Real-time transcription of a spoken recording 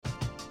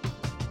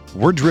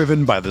We're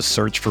driven by the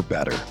search for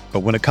better. But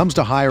when it comes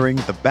to hiring,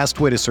 the best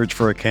way to search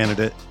for a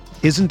candidate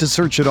isn't to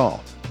search at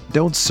all.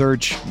 Don't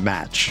search,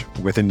 match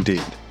with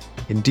Indeed.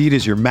 Indeed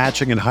is your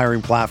matching and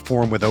hiring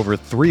platform with over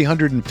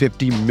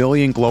 350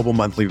 million global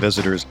monthly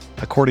visitors,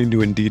 according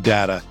to Indeed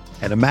data,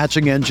 and a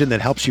matching engine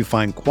that helps you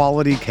find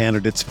quality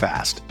candidates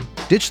fast.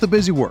 Ditch the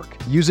busy work.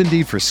 Use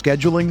Indeed for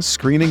scheduling,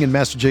 screening, and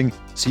messaging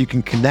so you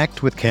can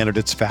connect with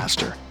candidates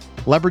faster.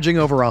 Leveraging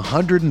over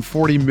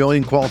 140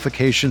 million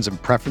qualifications and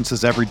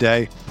preferences every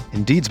day,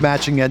 Indeed's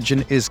matching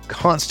engine is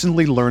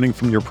constantly learning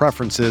from your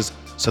preferences,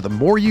 so the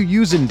more you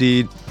use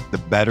Indeed, the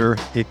better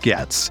it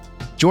gets.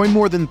 Join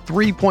more than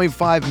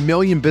 3.5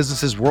 million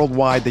businesses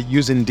worldwide that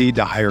use Indeed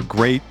to hire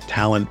great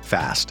talent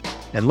fast.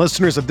 And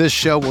listeners of this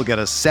show will get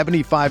a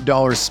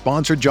 $75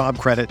 sponsored job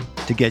credit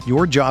to get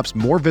your jobs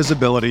more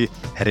visibility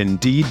at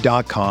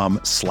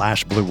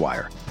Indeed.com/Blue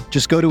Wire.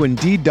 Just go to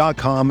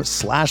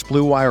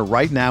Indeed.com/Blue Wire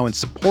right now and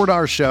support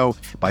our show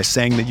by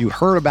saying that you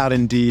heard about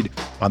Indeed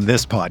on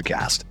this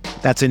podcast.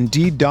 That's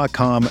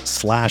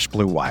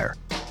Indeed.com/Blue Wire.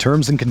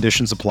 Terms and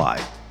conditions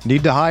apply.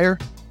 Need to hire?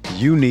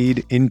 You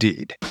need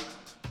Indeed.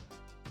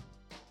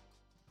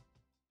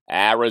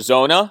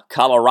 Arizona,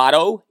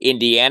 Colorado,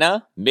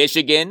 Indiana,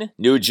 Michigan,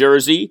 New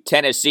Jersey,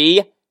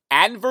 Tennessee,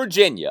 and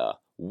Virginia.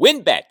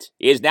 WynnBET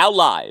is now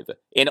live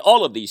in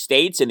all of these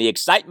states, and the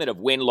excitement of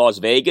Wynn Las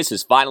Vegas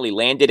has finally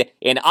landed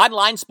in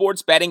online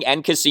sports betting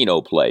and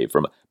casino play.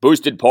 From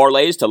boosted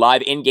parlays to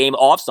live in-game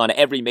offs on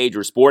every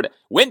major sport,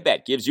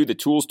 WynnBET gives you the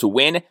tools to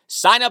win.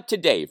 Sign up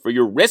today for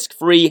your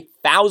risk-free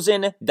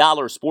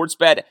 $1,000 sports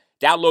bet.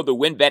 Download the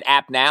WynnBET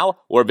app now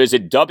or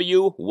visit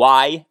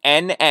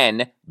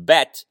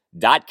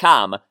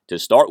WYNNBet.com to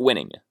start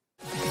winning.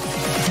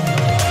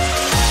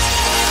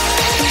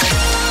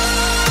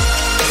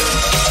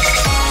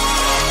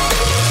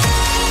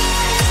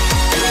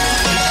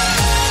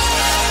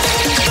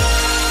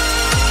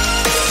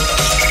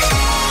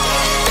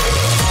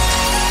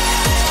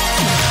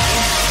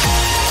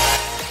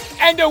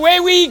 And away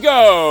we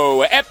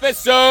go,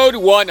 episode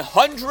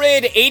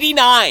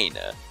 189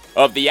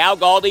 of the Al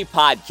Galdi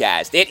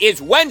podcast. It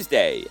is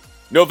Wednesday,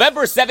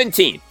 November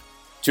 17th,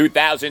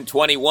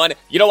 2021.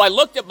 You know, I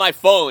looked at my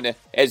phone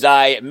as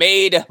I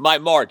made my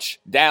march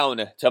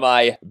down to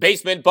my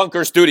basement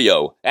bunker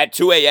studio at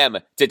 2 a.m.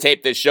 to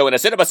tape this show, and I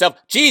said to myself,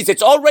 geez,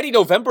 it's already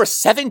November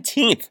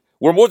 17th.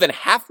 We're more than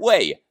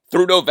halfway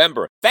through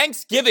November.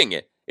 Thanksgiving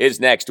is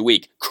next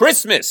week.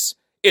 Christmas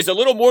is a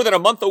little more than a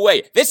month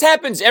away. This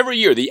happens every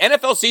year. The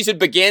NFL season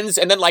begins,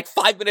 and then like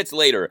 5 minutes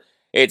later,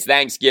 it's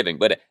Thanksgiving.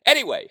 But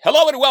anyway,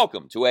 hello and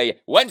welcome to a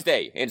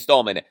Wednesday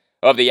installment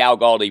of the Al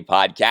Galdi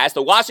podcast.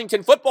 The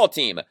Washington football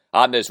team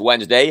on this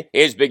Wednesday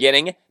is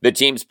beginning the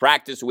team's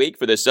practice week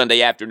for the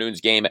Sunday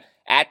afternoon's game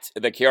at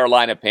the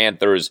Carolina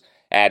Panthers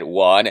at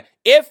 1.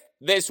 If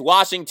this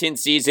Washington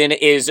season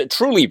is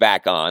truly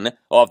back on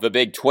off the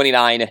big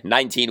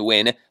 29-19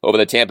 win over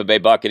the Tampa Bay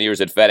Buccaneers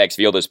at FedEx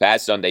Field this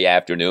past Sunday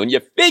afternoon, you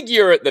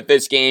figure that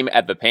this game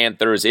at the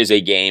Panthers is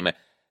a game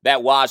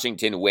that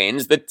Washington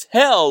wins. The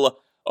tell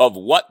of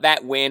what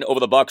that win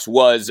over the Bucs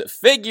was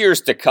figures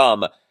to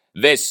come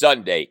this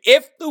Sunday.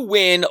 If the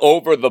win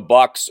over the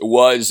Bucs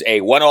was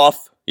a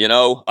one-off,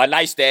 a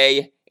nice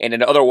day in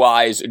an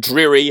otherwise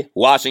dreary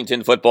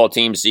Washington football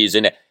team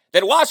season,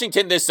 then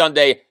Washington this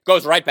Sunday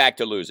goes right back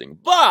to losing.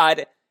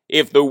 But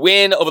if the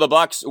win over the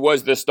Bucs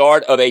was the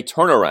start of a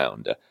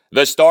turnaround,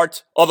 the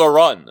start of a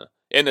run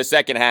in the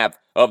second half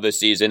of the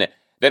season,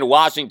 then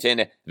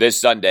Washington this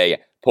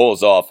Sunday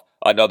pulls off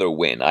another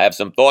win. I have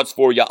some thoughts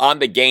for you on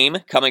the game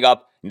coming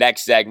up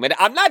next segment.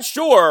 I'm not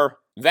sure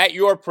that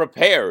you're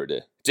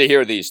prepared to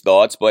hear these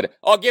thoughts, but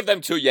I'll give them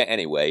to you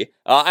anyway.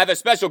 I have a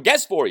special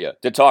guest for you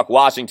to talk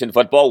Washington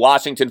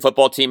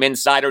football team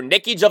insider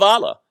Nicki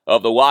Jhabvala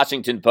of the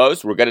Washington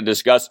Post. We're going to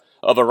discuss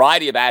a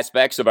variety of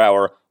aspects of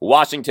our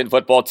Washington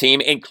football team,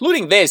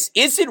 including this.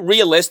 Is it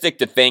realistic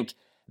to think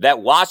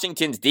that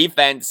Washington's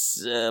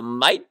defense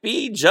might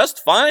be just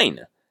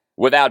fine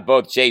without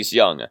both Chase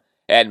Young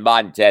and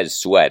Montez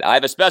Sweat? I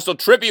have a special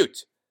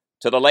tribute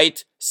to the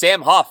late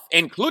Sam Huff,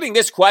 including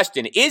this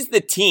question: is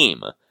the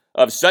team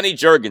of Sonny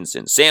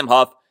Jurgensen, Sam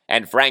Huff,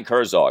 and Frank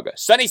Herzog,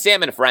 Sonny,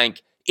 Sam, and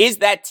Frank, is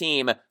that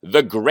team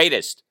the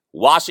greatest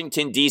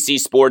Washington, D.C.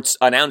 sports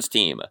announce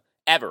team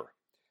ever?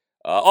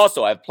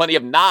 Also, I have plenty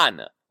of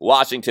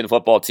non-Washington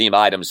football team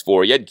items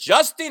for you.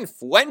 Justin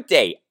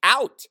Fuente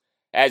out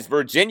as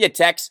Virginia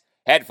Tech's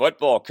head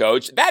football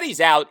coach. That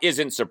he's out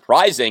isn't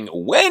surprising.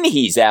 When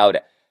he's out,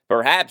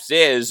 perhaps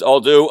is.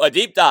 I'll do a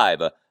deep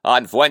dive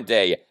on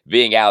Fuente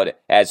being out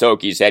as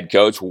Hokies head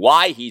coach,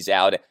 why he's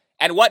out,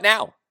 and what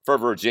now for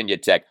Virginia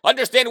Tech.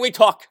 Understand, we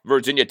talk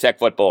Virginia Tech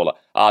football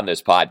on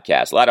this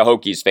podcast. A lot of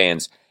Hokies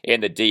fans in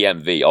the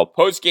DMV.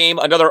 Post-game,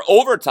 another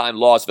overtime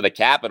loss for the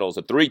Capitals,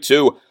 a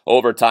 3-2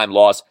 overtime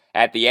loss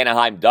at the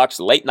Anaheim Ducks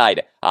late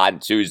night on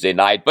Tuesday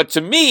night. But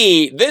to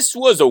me, this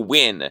was a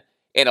win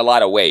in a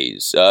lot of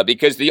ways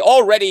because the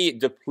already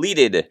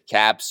depleted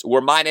Caps were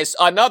minus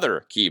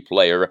another key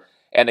player,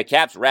 and the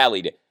Caps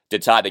rallied to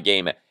tie the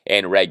game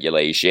in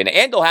regulation.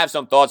 And they'll have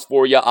some thoughts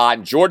for you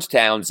on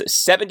Georgetown's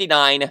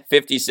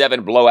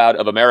 79-57 blowout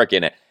of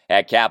American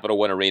at Capital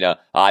One Arena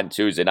on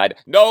Tuesday night.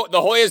 No,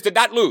 the Hoyas did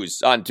not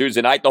lose on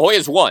Tuesday night. The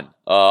Hoyas won,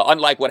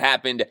 unlike what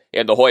happened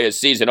in the Hoyas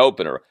season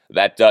opener,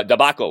 that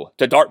debacle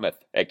to Dartmouth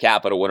at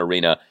Capital One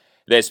Arena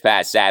this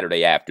past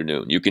Saturday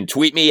afternoon. You can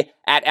tweet me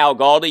at Al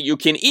Galdi. You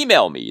can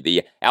email me,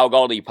 the Al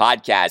Galdi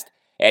podcast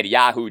at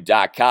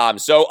yahoo.com.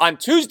 So on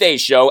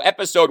Tuesday's show,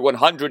 episode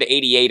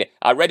 188,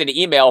 I read an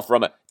email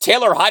from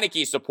Taylor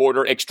Heineke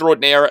supporter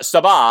extraordinaire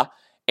Sabah,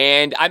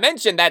 and I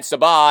mentioned that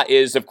Sabah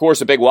is, of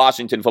course, a big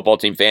Washington football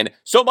team fan,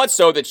 so much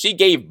so that she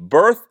gave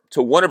birth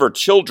to one of her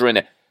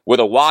children with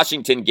a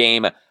Washington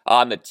game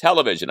on the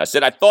television. I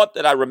said, I thought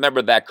that I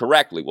remembered that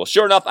correctly. Well,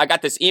 sure enough, I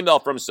got this email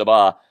from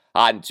Sabah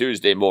on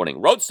Tuesday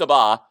morning. Wrote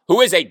Sabah,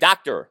 who is a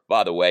doctor,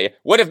 by the way,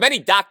 one of many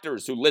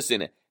doctors who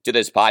listen to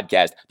this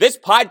podcast. This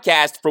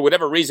podcast, for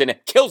whatever reason,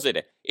 kills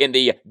it in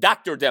the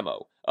doctor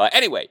demo.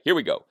 Anyway, here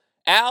we go.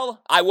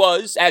 Al, I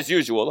was, as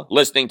usual,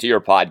 listening to your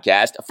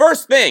podcast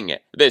first thing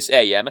this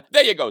AM.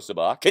 There you go,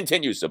 Sabah.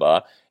 Continue,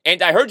 Sabah.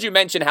 And I heard you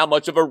mention how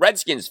much of a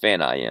Redskins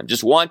fan I am.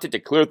 Just wanted to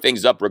clear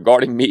things up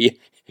regarding me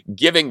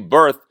giving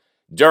birth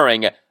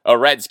during a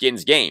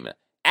Redskins game.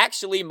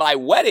 Actually, my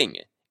wedding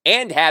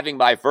and having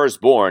my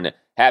firstborn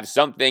have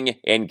something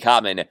in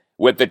common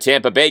with the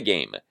Tampa Bay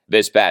game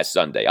this past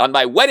Sunday. On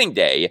my wedding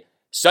day,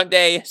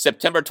 Sunday,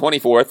 September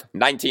 24th,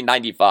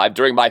 1995,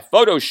 during my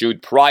photo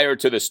shoot prior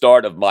to the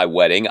start of my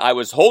wedding, I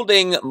was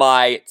holding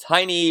my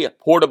tiny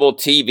portable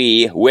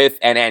TV with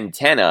an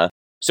antenna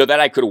so that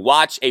I could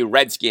watch a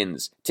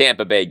Redskins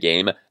Tampa Bay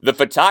game. The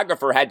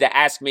photographer had to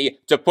ask me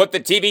to put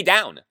the TV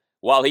down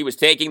while he was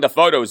taking the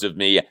photos of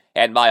me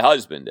and my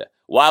husband.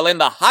 While in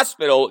the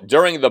hospital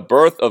during the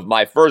birth of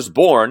my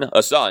firstborn,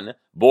 a son,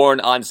 born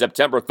on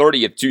September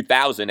 30th,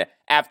 2000,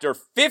 after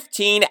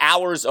 15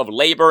 hours of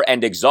labor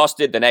and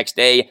exhausted the next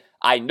day,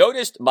 I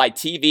noticed my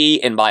TV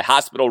in my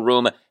hospital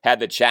room had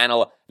the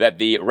channel that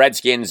the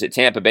Redskins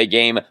Tampa Bay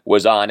game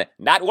was on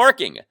not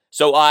working.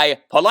 So I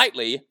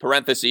politely,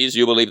 parentheses,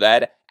 you believe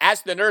that,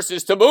 asked the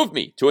nurses to move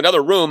me to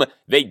another room.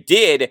 They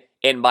did,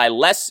 and my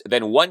less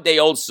than 1 day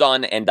old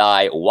son and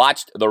I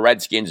watched the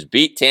Redskins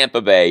beat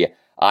Tampa Bay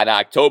on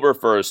October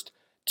 1st,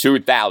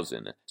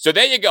 2000. So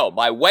there you go.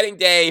 My wedding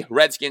day,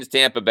 Redskins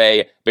Tampa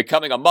Bay.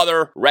 Becoming a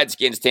mother,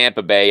 Redskins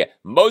Tampa Bay.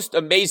 Most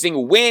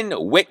amazing win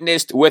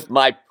witnessed with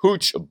my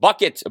pooch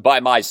bucket by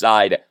my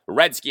side,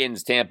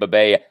 Redskins Tampa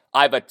Bay.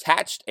 I've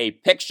attached a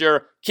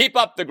picture. Keep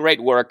up the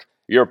great work.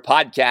 Your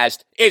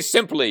podcast is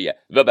simply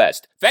the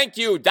best. Thank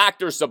you,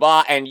 Dr.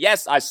 Sabah. And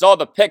yes, I saw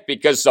the pic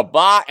because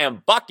Sabah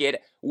and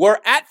Bucket were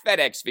at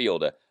FedEx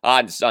Field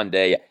on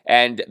Sunday.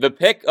 And the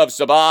pic of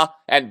Sabah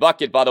and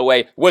Bucket, by the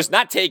way, was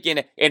not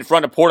taken in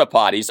front of porta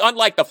potties,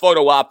 unlike the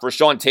photo op for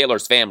Sean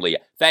Taylor's family.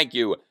 Thank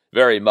you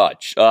very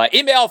much.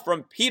 Email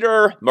from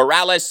Peter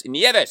Morales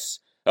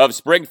Nieves of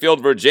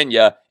Springfield,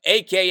 Virginia,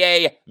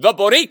 a.k.a. the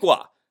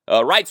Boricua.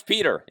 Writes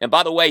Peter. And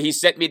by the way, he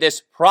sent me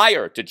this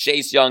prior to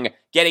Chase Young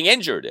getting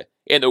injured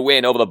in the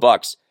win over the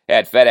Bucs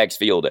at FedEx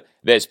Field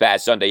this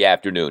past Sunday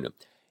afternoon.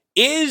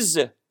 Is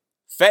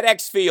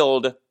FedEx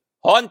Field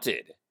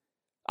haunted?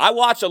 I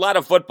watch a lot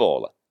of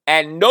football,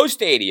 and no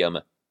stadium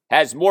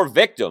has more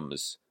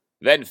victims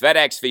than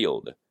FedEx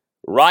Field.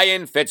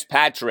 Ryan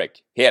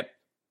Fitzpatrick, hip.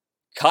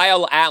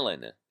 Kyle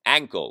Allen,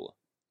 ankle.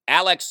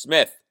 Alex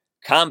Smith,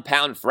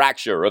 compound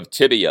fracture of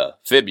tibia,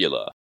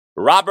 fibula.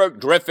 Robert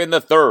Griffin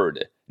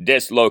III,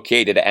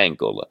 dislocated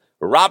ankle.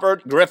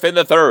 Robert Griffin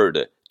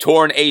III,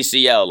 torn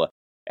ACL,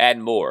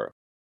 and more.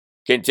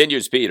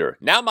 Continues Peter.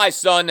 Now my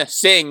son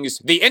sings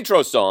the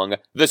intro song.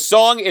 The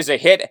song is a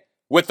hit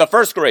with the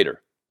first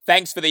grader.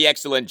 Thanks for the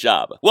excellent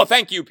job. Well,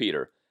 thank you,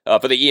 Peter,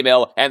 for the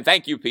email, and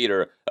thank you,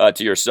 Peter,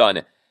 to your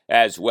son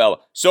as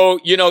well. So,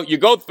 you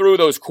go through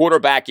those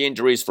quarterback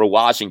injuries for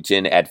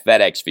Washington at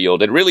FedEx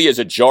Field. It really is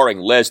a jarring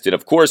list, and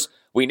of course,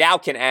 we now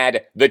can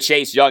add the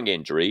Chase Young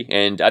injury,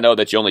 and I know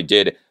that you only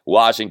did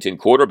Washington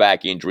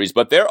quarterback injuries,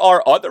 but there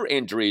are other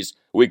injuries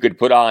we could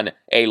put on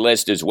a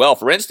list as well.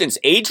 For instance,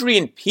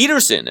 Adrian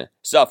Peterson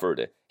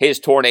suffered his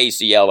torn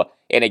ACL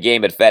in a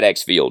game at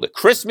FedEx Field.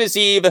 Christmas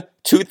Eve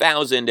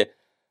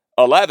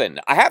 2011.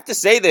 I have to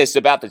say this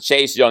about the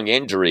Chase Young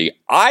injury.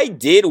 I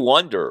did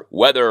wonder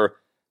whether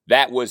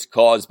that was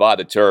caused by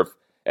the turf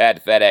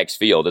at FedEx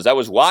Field. As I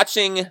was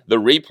watching the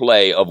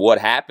replay of what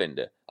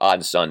happened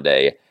on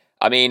Sunday,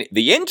 I mean,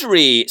 the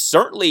injury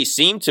certainly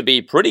seemed to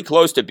be pretty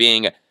close to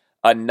being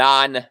a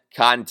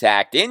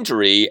non-contact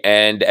injury,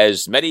 and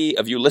as many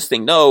of you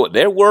listening know,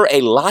 there were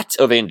a lot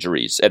of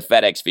injuries at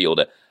FedEx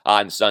Field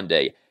on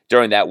Sunday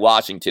during that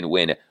Washington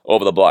win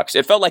over the Bucs.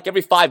 It felt like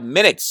every 5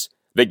 minutes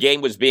the game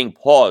was being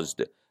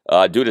paused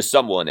due to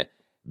someone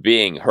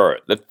being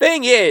hurt. The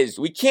thing is,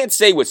 we can't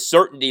say with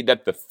certainty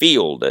that the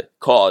field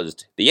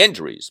caused the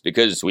injuries,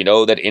 because we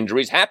know that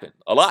injuries happen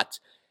a lot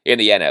in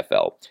the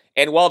NFL.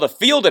 And while the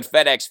field at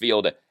FedEx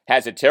Field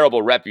has a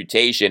terrible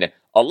reputation,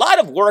 a lot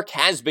of work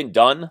has been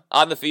done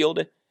on the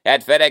field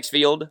at FedEx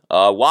Field.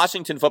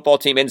 Washington football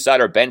team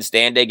insider Ben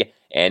Standig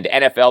and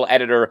NFL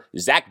editor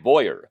Zach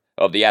Boyer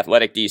of The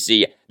Athletic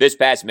DC this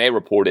past May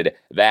reported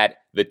that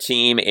the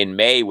team in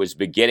May was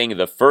beginning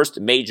the first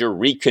major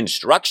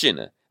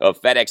reconstruction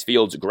of FedEx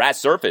Field's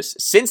grass surface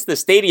since the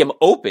stadium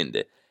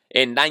opened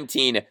in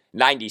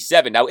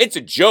 1997. Now, it's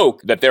a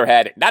joke that there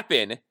had not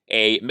been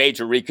a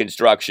major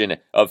reconstruction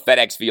of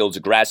FedEx Field's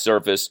grass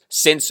surface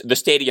since the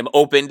stadium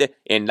opened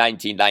in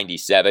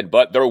 1997,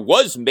 but there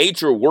was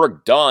major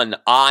work done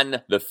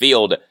on the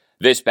field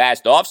this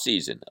past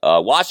offseason.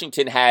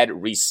 Washington had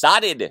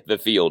resodded the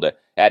field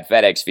at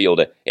FedEx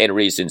Field in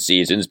recent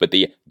seasons, but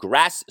the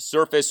grass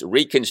surface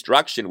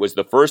reconstruction was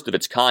the first of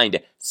its kind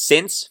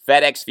since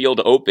FedEx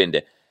Field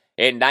opened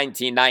in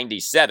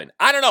 1997.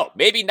 I don't know.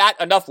 Maybe not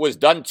enough was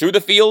done to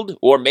the field,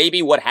 or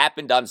maybe what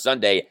happened on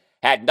Sunday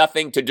had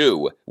nothing to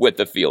do with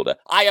the field.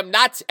 I am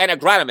not an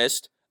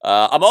agronomist.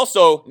 I'm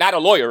also not a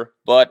lawyer,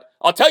 but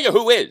I'll tell you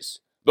who is.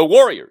 The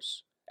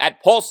Warriors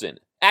at Paulson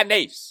and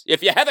Nace.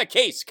 If you have a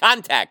case,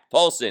 contact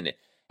Paulson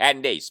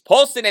and Nace.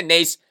 Paulson and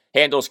Nace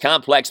handles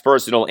complex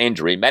personal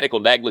injury, medical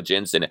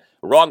negligence, and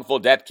wrongful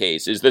death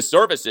cases. The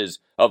services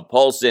of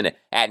Paulson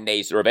and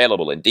Nace are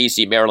available in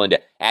D.C., Maryland,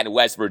 and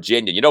West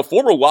Virginia. You know,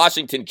 former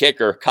Washington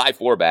kicker Kai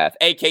Forbath,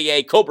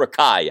 a.k.a. Cobra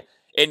Kai,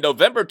 in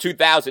November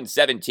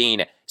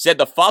 2017, said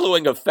the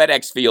following of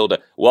FedEx Field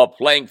while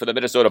playing for the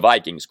Minnesota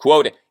Vikings,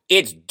 quote,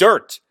 "It's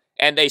dirt,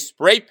 and they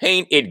spray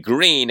paint it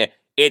green.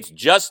 It's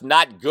just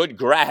not good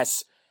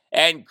grass,"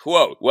 end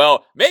quote.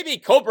 Well, maybe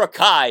Cobra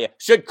Kai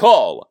should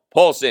call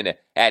Paulson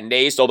and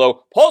Nace,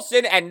 although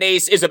Paulson and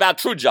Nace is about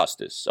true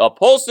justice.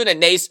 Paulson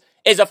and Nace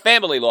is a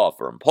family law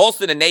firm.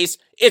 Paulson and Nace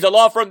is a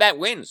law firm that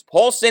wins.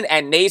 Paulson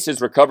and Nace has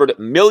recovered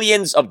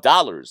millions of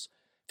dollars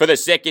for the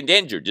sick and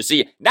injured. You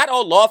see, not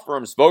all law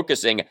firms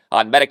focusing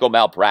on medical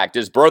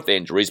malpractice, birth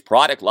injuries,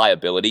 product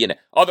liability, and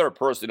other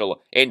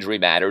personal injury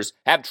matters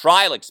have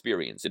trial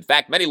experience. In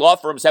fact, many law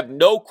firms have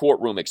no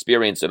courtroom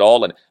experience at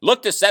all and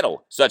look to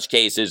settle such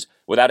cases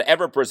without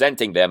ever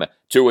presenting them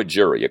to a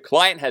jury. A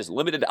client has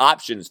limited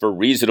options for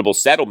reasonable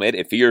settlement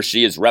if he or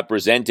she is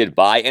represented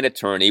by an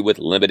attorney with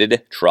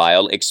limited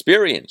trial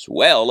experience.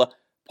 Well,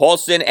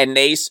 Paulson and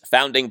Nace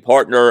founding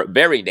partner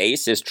Barry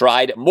Nace has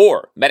tried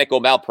more medical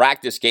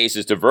malpractice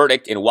cases to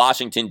verdict in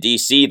Washington,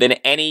 D.C. than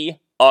any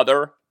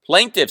other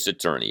plaintiff's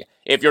attorney.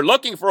 If you're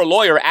looking for a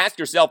lawyer, ask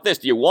yourself this: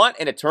 do you want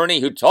an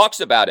attorney who talks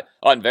about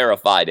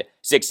unverified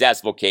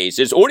successful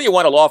cases, or do you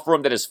want a law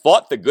firm that has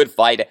fought the good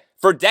fight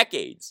for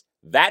decades?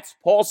 That's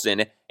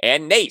Paulson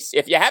and Nace.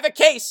 If you have a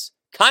case,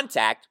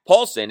 contact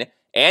Paulson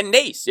and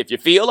Nace. If you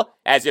feel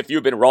as if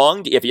you've been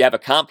wronged, if you have a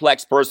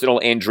complex personal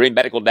injury,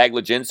 medical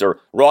negligence, or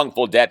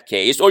wrongful death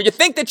case, or you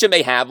think that you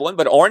may have one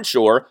but aren't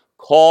sure,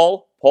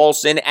 call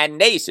Paulson and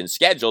Nace and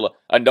schedule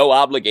a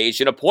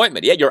no-obligation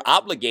appointment. Yeah, you're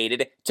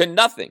obligated to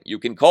nothing. You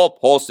can call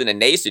Paulson and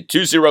Nace at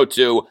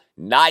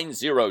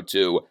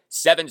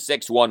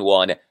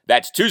 202-902-7611.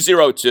 That's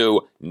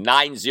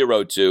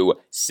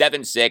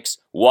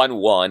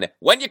 202-902-7611.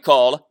 When you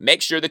call,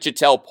 make sure that you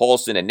tell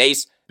Paulson and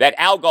Nace that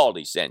Al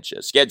Galdi sent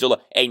you. Schedule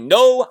a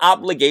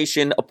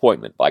no-obligation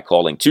appointment by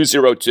calling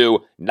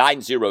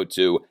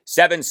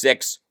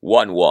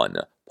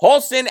 202-902-7611.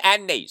 Paulson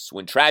and Nace,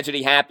 when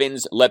tragedy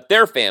happens, let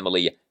their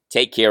family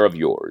take care of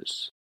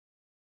yours.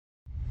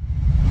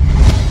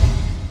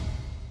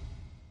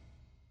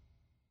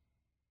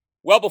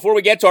 Well, before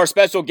we get to our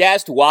special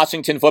guest,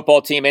 Washington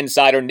football team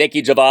insider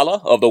Nicki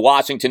Jhabvala of the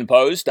Washington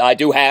Post, I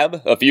do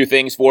have a few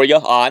things for you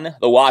on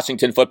the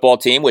Washington football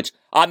team, which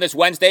on this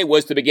Wednesday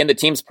was to begin the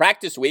team's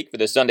practice week for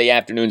the Sunday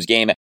afternoon's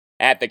game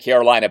at the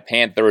Carolina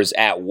Panthers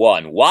at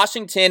 1.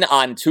 Washington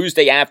on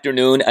Tuesday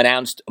afternoon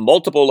announced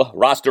multiple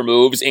roster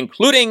moves,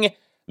 including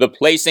the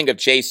placing of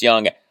Chase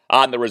Young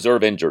on the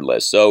reserve injured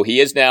list. So he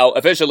is now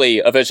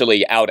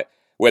officially out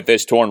with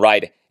this torn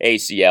right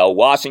ACL.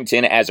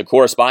 Washington, as a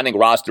corresponding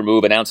roster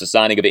move, announced the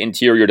signing of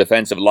interior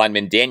defensive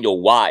lineman Daniel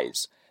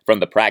Wise from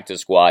the practice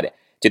squad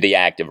to the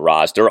active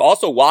roster.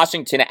 Also,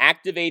 Washington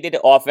activated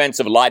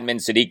offensive lineman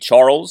Sadiq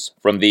Charles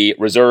from the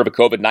reserve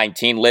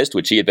COVID-19 list,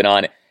 which he had been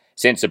on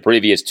since the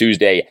previous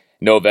Tuesday,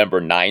 November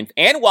 9th.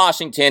 And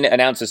Washington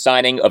announced the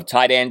signing of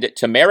tight end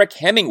Tamarick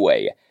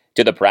Hemingway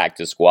to the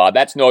practice squad.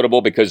 That's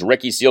notable because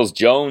Ricky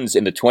Seals-Jones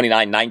in the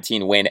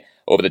 29-19 win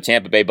over the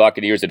Tampa Bay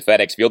Buccaneers at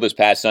FedEx Field this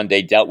past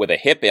Sunday dealt with a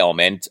hip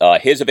ailment.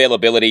 His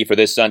availability for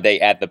this Sunday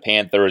at the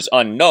Panthers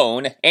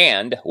unknown,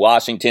 and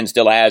Washington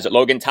still has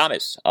Logan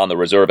Thomas on the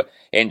reserve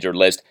injured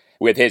list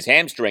with his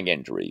hamstring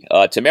injury.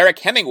 Tamarick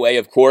Hemingway,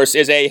 of course,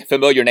 is a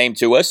familiar name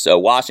to us.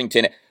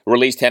 Washington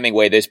released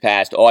Hemingway this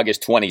past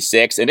August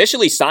 26th,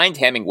 initially signed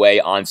Hemingway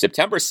on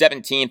September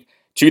 17th,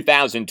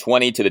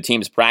 2020 to the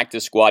team's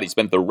practice squad. He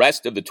spent the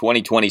rest of the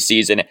 2020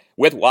 season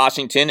with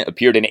Washington,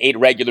 appeared in 8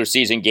 regular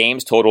season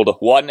games, totaled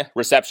 1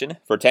 reception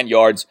for 10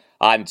 yards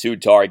on 2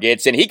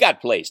 targets, and he got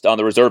placed on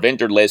the reserve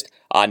injured list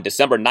on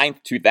December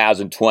 9th,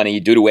 2020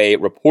 due to a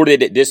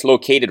reported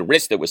dislocated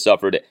wrist that was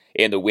suffered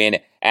in the win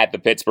at the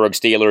Pittsburgh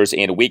Steelers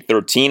in Week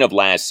 13 of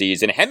last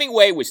season.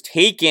 Hemingway was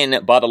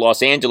taken by the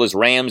Los Angeles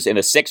Rams in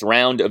the 6th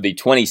round of the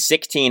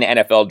 2016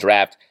 NFL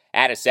Draft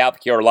out of South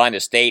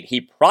Carolina State.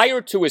 He, prior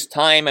to his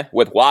time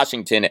with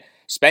Washington,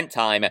 spent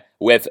time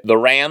with the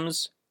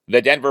Rams,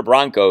 the Denver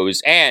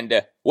Broncos,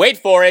 and, wait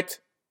for it,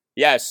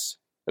 yes,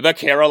 the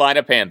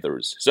Carolina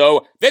Panthers.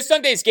 So this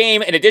Sunday's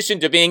game, in addition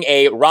to being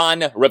a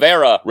Ron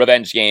Rivera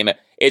revenge game,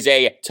 is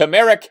a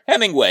Tamarick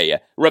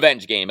Hemingway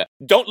revenge game.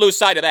 Don't lose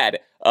sight of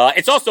that.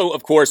 It's also,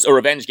 of course, a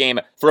revenge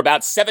game for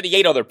about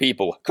 78 other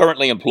people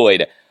currently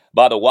employed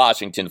by the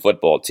Washington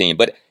football team.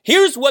 But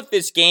here's what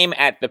this game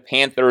at the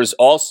Panthers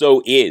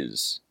also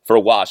is for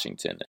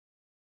Washington.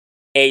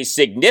 A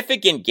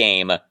significant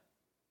game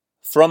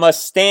from a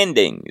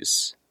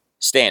standings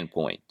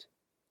standpoint.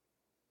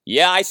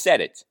 Yeah, I said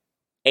it.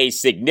 A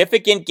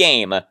significant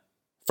game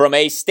from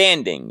a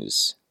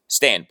standings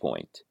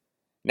standpoint.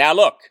 Now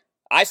look,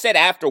 I said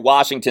after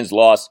Washington's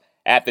loss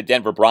at the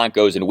Denver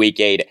Broncos in Week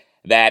 8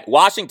 that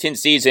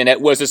Washington's season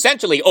was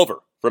essentially over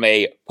from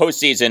a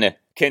postseason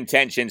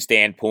contention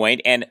standpoint,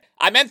 and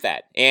I meant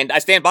that, and I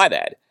stand by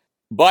that.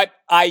 But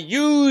I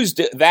used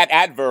that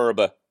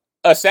adverb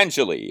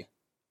essentially.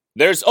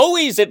 There's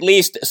always at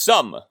least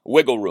some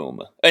wiggle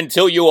room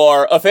until you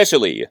are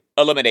officially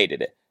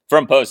eliminated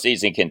from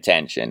postseason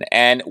contention.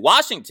 And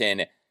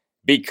Washington,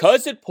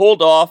 because it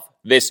pulled off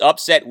this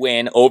upset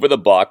win over the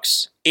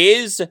Bucs,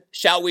 is,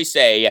 shall we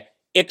say,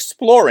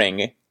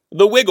 exploring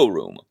the wiggle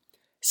room.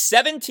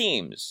 7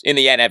 teams in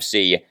the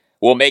NFC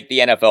will make the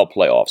NFL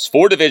playoffs,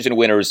 4 division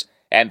winners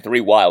and 3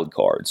 wild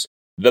cards.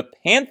 The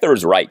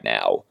Panthers right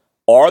now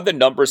are the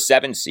number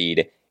 7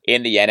 seed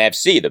in the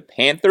NFC. The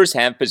Panthers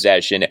have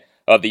possession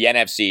of the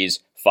NFC's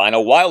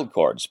final wild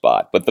card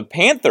spot, but the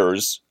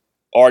Panthers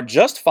are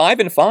just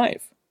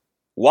 5-5.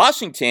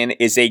 Washington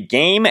is a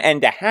game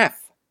and a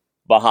half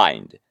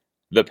behind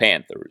the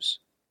Panthers.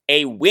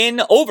 A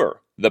win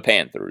over the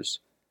Panthers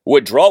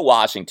would draw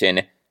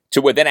Washington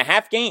to within a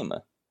half game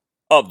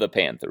of the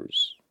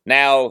Panthers.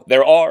 Now,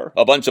 there are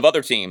a bunch of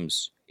other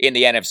teams in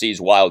the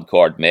NFC's wild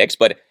card mix,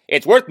 but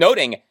it's worth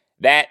noting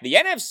that the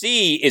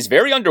NFC is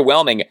very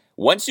underwhelming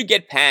once you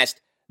get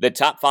past the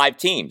top 5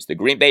 teams, the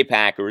Green Bay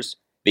Packers,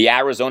 the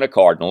Arizona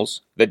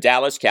Cardinals, the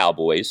Dallas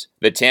Cowboys,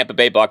 the Tampa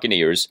Bay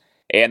Buccaneers,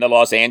 and the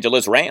Los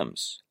Angeles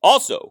Rams.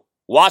 Also,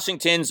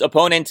 Washington's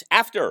opponent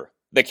after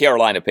the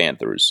Carolina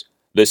Panthers,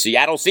 the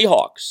Seattle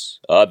Seahawks.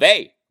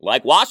 They,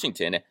 like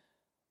Washington,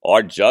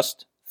 are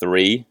just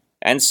 3-6.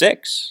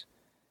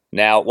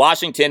 Now,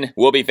 Washington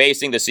will be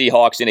facing the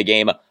Seahawks in a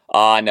game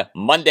on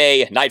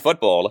Monday Night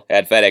Football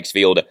at FedEx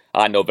Field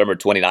on November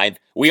 29th.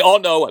 We all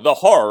know the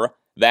horror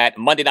that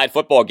Monday Night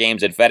Football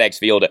games at FedEx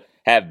Field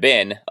have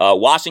been.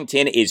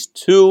 Washington is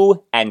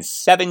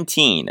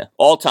 2-17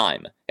 all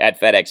time at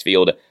FedEx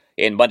Field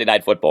in Monday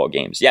Night Football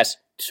games. Yes,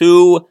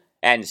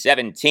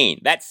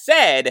 2-17. That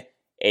said,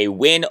 a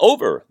win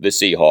over the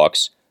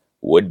Seahawks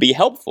would be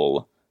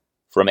helpful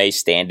from a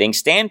standing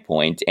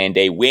standpoint, and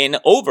a win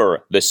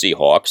over the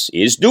Seahawks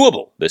is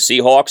doable. The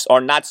Seahawks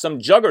are not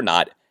some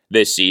juggernaut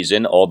this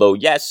season, although,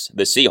 yes,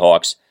 the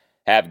Seahawks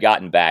have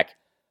gotten back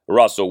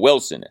Russell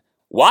Wilson.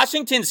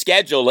 Washington's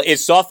schedule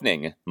is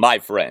softening, my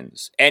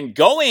friends, and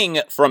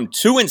going from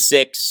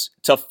 2-6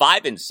 to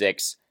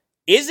 5-6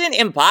 isn't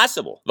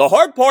impossible. The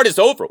hard part is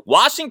over.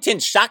 Washington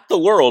shocked the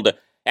world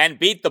and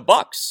beat the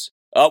Bucs.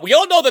 We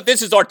all know that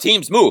this is our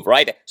team's move,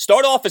 right?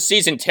 Start off a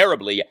season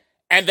terribly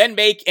and then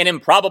make an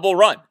improbable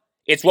run.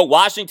 It's what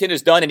Washington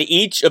has done in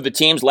each of the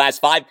team's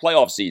last 5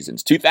 playoff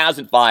seasons,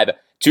 2005,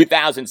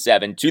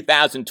 2007,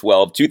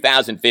 2012,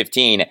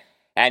 2015,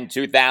 and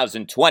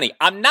 2020.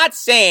 I'm not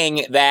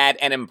saying that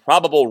an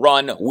improbable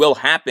run will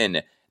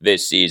happen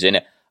this season.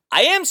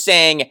 I am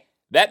saying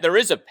that there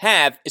is a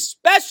path,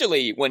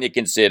 especially when you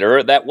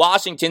consider that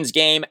Washington's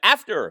game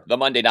after the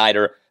Monday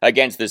Nighter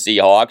against the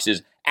Seahawks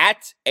is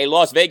at a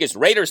Las Vegas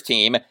Raiders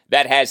team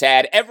that has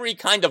had every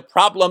kind of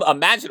problem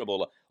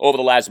imaginable over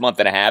the last month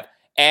and a half,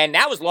 and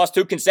now has lost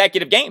 2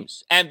 consecutive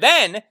games. And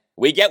then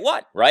we get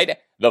what, right?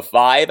 The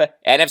 5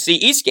 NFC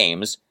East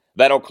games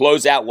that'll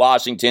close out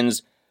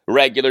Washington's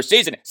regular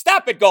season.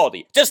 Stop it,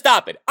 Goldie. Just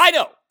stop it. I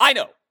know.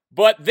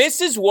 But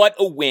this is what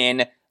a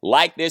win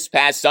like this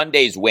past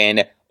Sunday's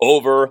win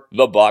over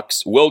the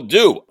Bucs will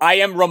do. I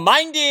am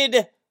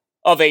reminded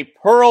of a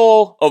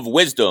pearl of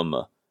wisdom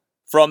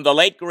from the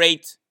late,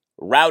 great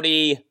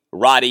Rowdy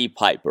Roddy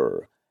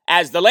Piper.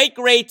 As the late,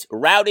 great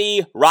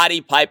Rowdy Roddy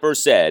Piper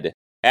said,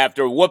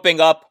 after whooping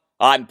up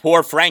on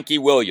poor Frankie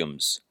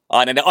Williams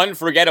on an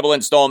unforgettable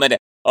installment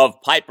of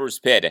Piper's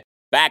Pit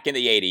back in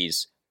the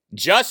 80s,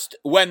 just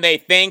when they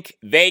think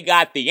they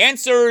got the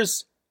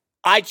answers,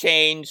 I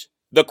change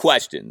the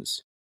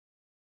questions.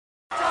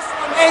 Just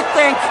when they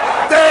think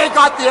they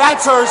got the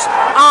answers,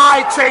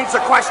 I change the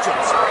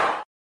questions.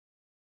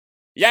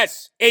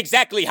 Yes,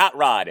 exactly, Hot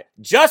Rod.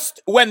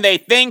 Just when they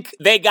think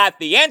they got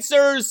the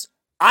answers,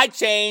 I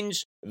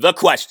change the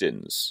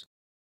questions.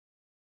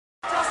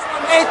 Just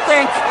when they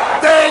think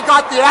they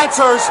got the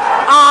answers,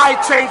 I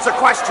change the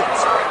questions.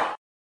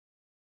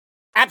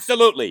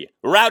 Absolutely.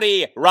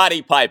 Rowdy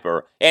Roddy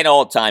Piper, an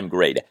all-time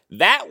great.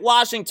 That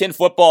Washington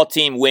football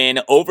team win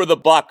over the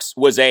Bucs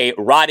was a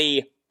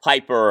Roddy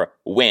Piper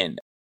win.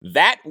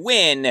 That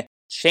win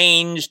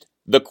changed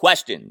the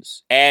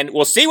questions. And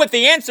we'll see what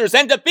the answers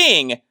end up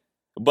being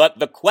But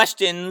the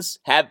questions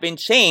have been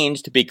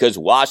changed because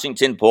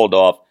Washington pulled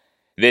off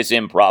this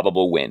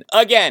improbable win.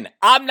 Again,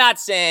 I'm not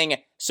saying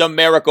some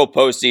miracle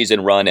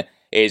postseason run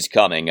is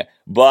coming,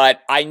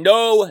 but I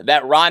know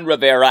that Ron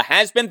Rivera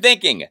has been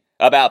thinking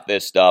about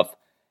this stuff,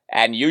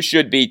 and you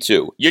should be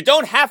too. You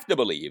don't have to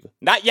believe,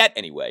 not yet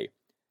anyway.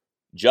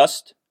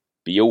 Just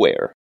be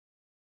aware.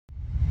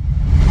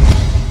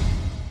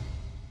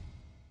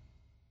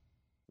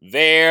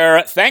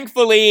 There,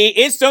 thankfully,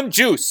 is some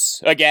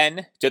juice,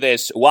 again, to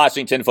this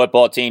Washington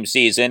football team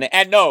season.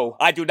 And no,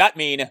 I do not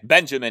mean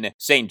Benjamin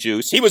St.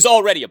 Juice. He was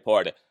already a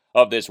part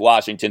of this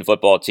Washington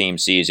football team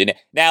season.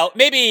 Now,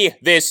 maybe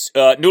this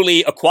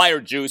newly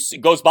acquired juice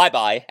goes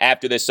bye-bye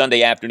after this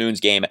Sunday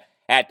afternoon's game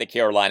at the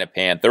Carolina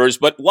Panthers.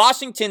 But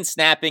Washington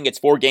snapping its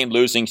 4-game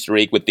losing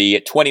streak with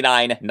the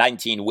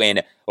 29-19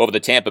 win over the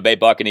Tampa Bay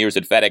Buccaneers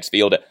at FedEx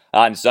Field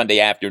on Sunday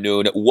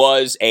afternoon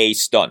was a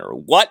stunner.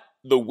 What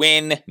the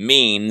win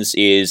means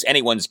is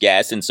anyone's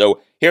guess, and so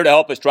here to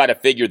help us try to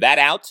figure that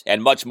out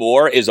and much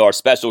more is our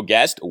special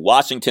guest,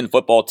 Washington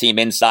football team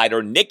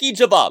insider Nicki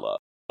Jhabvala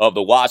of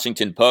the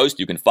Washington Post.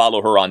 You can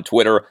follow her on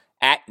Twitter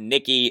at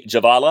Nicki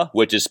Jhabvala,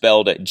 which is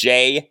spelled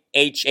Jhabvala.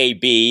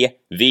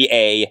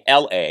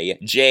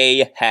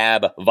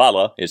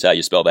 Jhabvala is how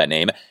you spell that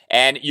name.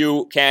 And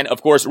you can,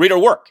 of course, read her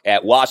work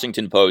at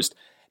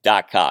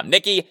WashingtonPost.com.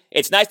 Nicki,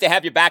 it's nice to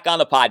have you back on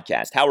the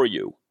podcast. How are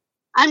you?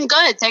 I'm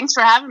good. Thanks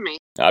for having me.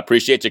 I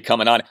appreciate you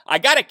coming on. I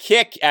got a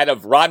kick out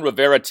of Ron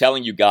Rivera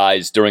telling you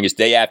guys during his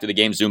day after the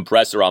game Zoom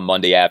presser on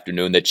Monday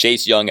afternoon that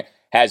Chase Young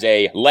has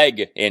a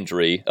leg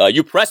injury.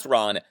 You pressed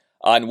Ron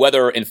on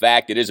whether, in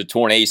fact, it is a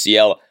torn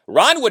ACL.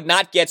 Ron would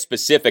not get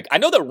specific. I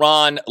know that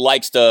Ron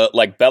likes to,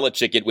 like,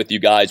 Belichick it with you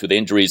guys with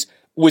injuries.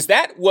 Was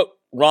that what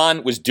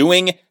Ron was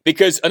doing?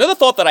 Because another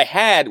thought that I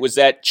had was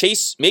that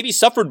Chase maybe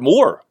suffered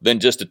more than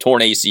just a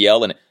torn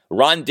ACL, and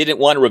Ron didn't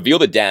want to reveal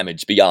the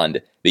damage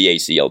beyond the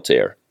ACL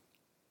tear.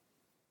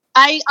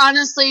 I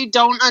honestly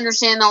don't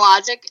understand the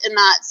logic in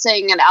not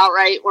saying it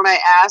outright when I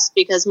asked,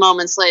 because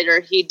moments later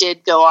he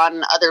did go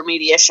on other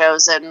media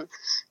shows and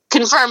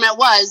confirm it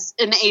was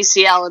an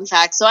ACL, in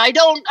fact. So I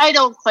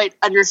don't quite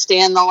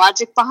understand the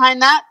logic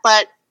behind that,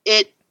 but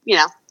it's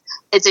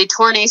a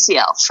torn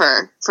ACL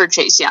for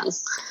Chase Young.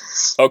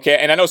 Okay,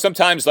 and I know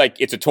sometimes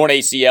it's a torn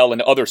ACL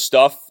and other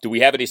stuff. Do we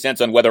have any sense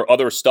on whether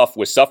other stuff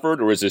was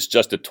suffered, or is this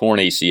just a torn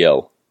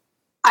ACL?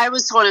 I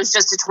was told it was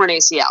just a torn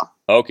ACL.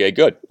 Okay,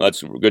 good.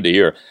 That's good to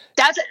hear.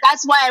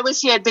 That's why I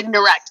wish he had been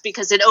direct,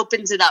 because it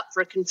opens it up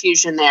for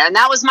confusion there. And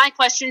that was my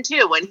question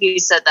too when he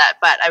said that,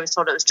 but I was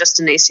told it was just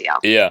an ACL.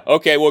 Yeah,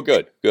 okay, well,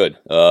 good.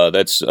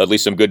 That's at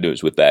least some good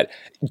news with that.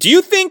 Do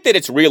you think that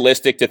it's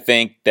realistic to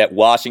think that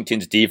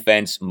Washington's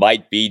defense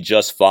might be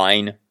just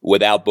fine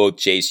without both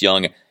Chase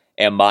Young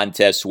and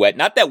Montez Sweat?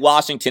 Not that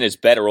Washington is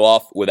better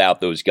off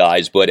without those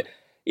guys, but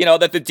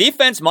that the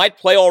defense might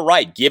play all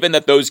right, given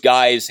that those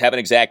guys haven't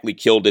exactly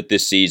killed it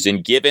this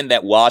season, given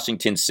that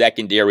Washington's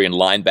secondary and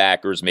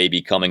linebackers may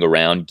be coming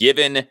around,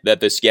 given that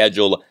the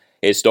schedule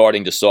is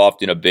starting to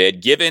soften a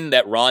bit, given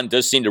that Ron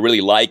does seem to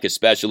really like,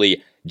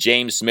 especially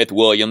James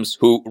Smith-Williams,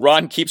 who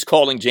Ron keeps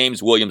calling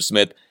James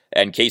Williams-Smith,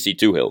 and Casey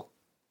Tuhill.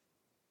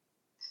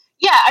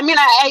 Yeah, I mean,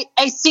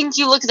 I think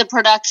you look at the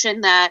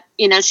production that,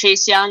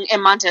 Chase Young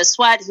and Montez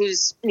Sweat,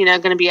 who's,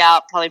 going to be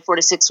out probably 4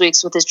 to 6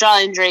 weeks with his jaw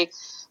injury.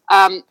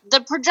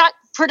 The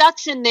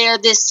production there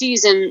this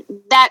season,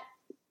 that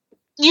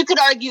you could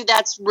argue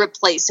that's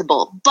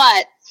replaceable,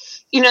 but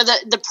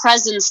the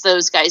presence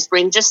those guys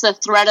bring, just the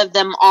threat of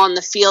them on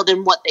the field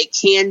and what they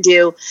can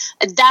do,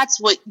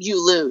 that's what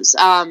you lose.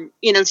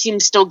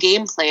 Teams still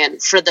game plan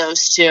for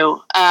those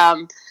two.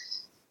 But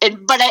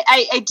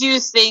I do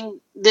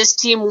think this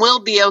team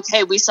will be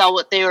okay. We saw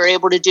what they were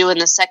able to do in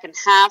the second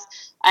half.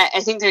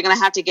 I think they're going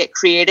to have to get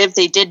creative.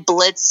 They did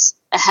blitz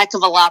a heck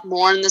of a lot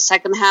more in the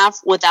second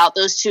half without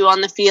those two on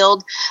the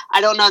field.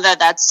 I don't know that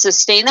that's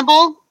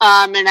sustainable.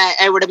 And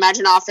I would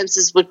imagine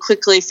offenses would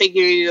quickly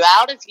figure you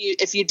out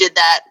if you did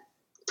that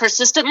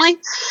persistently.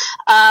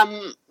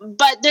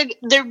 But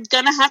they're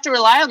going to have to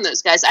rely on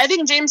those guys. I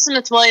think James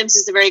Smith-Williams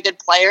is a very good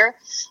player.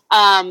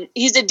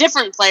 He's a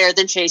different player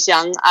than Chase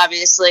Young,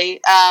 obviously.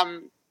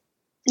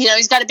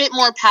 He's got a bit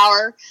more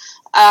power,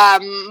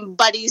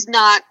 but he's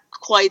not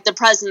quite the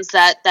presence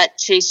that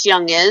Chase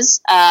Young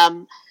is.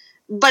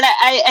 But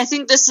I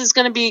think this is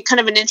going to be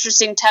kind of an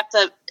interesting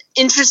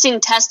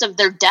test of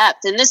their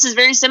depth. And this is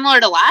very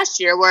similar to last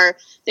year, where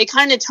they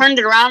kind of turned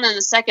it around in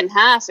the second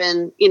half,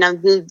 and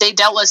they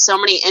dealt with so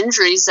many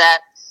injuries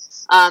that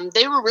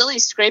they were really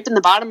scraping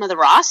the bottom of the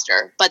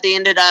roster. But they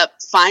ended up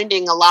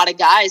finding a lot of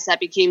guys that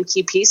became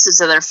key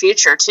pieces of their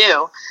future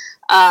too.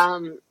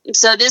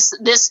 So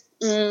this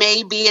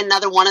may be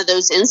another one of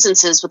those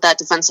instances with that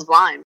defensive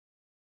line.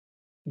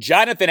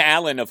 Jonathan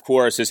Allen, of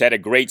course, has had a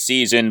great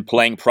season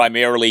playing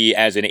primarily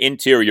as an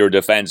interior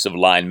defensive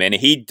lineman.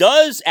 He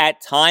does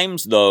at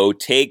times, though,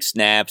 take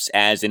snaps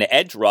as an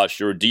edge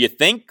rusher. Do you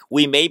think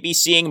we may be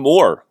seeing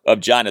more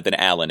of Jonathan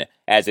Allen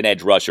as an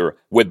edge rusher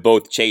with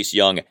both Chase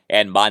Young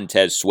and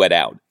Montez Sweat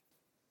out?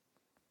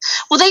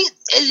 Well,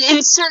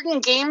 in certain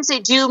games, they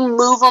do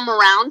move them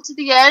around to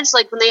the edge.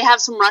 Like when they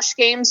have some rush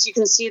games, you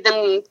can see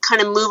them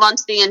kind of move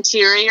onto the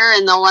interior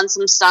and they'll run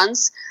some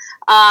stunts.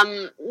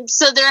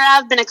 So there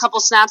have been a couple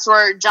snaps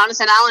where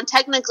Jonathan Allen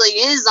technically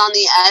is on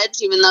the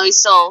edge, even though he's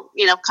still,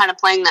 kind of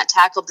playing that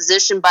tackle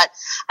position. But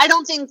I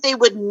don't think they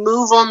would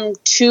move him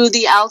to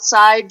the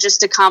outside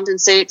just to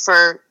compensate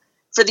for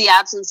the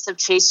absence of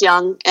Chase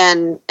Young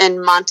and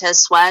Montez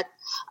Sweat.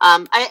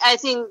 I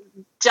think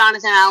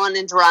Jonathan Allen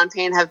and Daron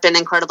Payne have been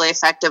incredibly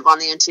effective on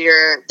the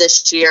interior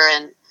this year,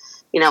 and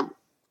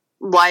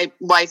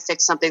why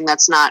fix something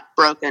that's not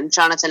broken?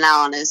 Jonathan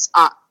Allen is,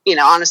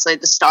 honestly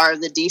the star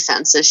of the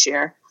defense this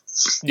year.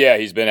 Yeah,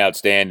 he's been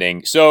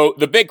outstanding. So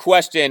the big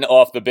question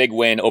off the big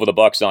win over the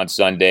Bucs on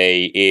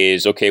Sunday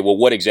is, okay, well,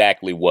 what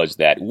exactly was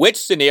that? Which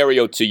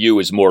scenario to you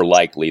is more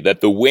likely?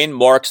 That the win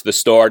marks the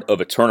start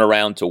of a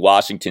turnaround to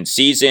Washington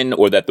season,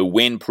 or that the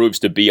win proves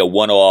to be a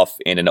one-off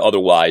in an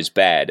otherwise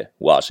bad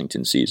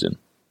Washington season?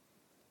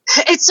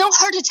 It's so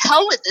hard to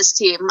tell with this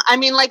team. I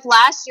mean, like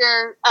last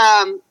year,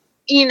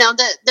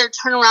 their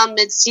turnaround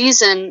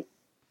midseason,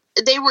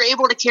 they were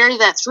able to carry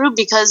that through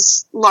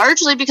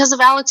largely because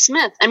of Alex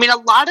Smith. I mean, a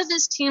lot of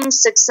this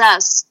team's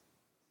success,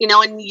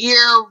 in year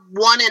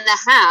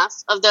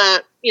 1.5 of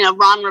the,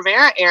 Ron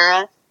Rivera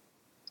era,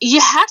 you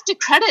have to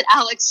credit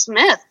Alex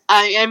Smith.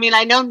 I mean,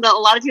 I know that a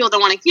lot of people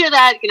don't want to hear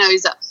that,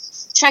 he's a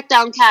check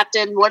down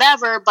captain,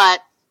 whatever,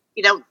 but,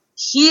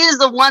 he is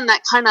the one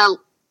that kind of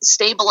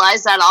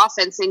stabilized that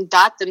offense and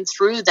got them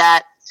through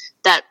that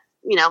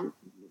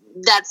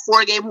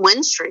 4-game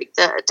win streak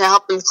to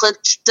help them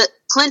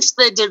clinch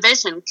the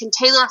division. Can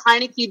Taylor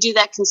Heineke do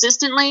that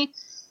consistently?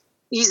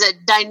 He's a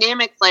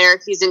dynamic player.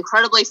 He's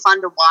incredibly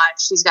fun to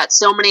watch. He's got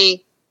so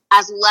many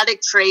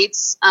athletic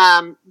traits,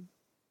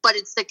 but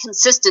it's the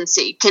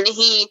consistency. Can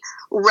he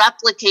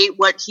replicate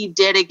what he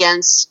did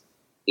against,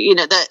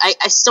 I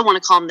still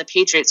want to call him the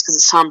Patriots because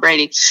it's Tom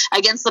Brady,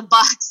 against the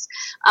Bucs,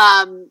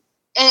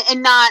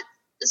 and not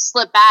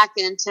slip back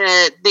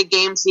into the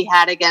games he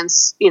had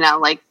against,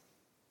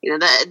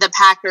 the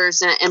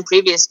Packers and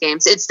previous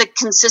games. It's the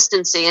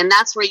consistency, and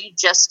that's where you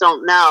just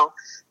don't know.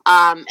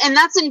 And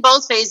that's in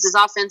both phases,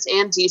 offense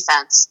and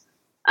defense.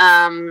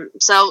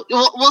 So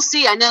we'll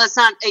see. I know that's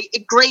not a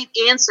great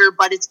answer,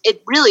 but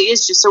it really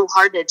is just so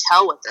hard to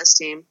tell with this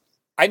team.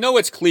 I know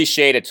it's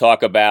cliche to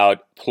talk about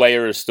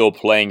players still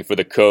playing for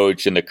the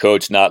coach and the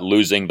coach not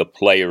losing the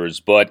players,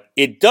 but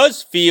it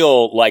does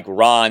feel like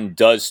Ron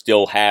does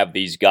still have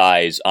these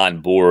guys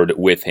on board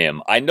with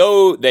him. I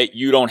know that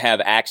you don't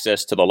have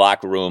access to the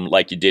locker room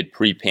like you did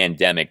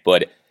pre-pandemic,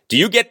 but do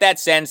you get that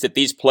sense that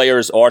these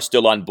players are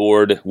still on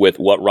board with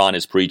what Ron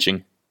is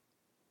preaching?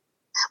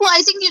 Well,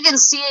 I think you can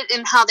see it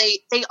in how they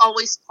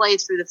always play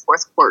through the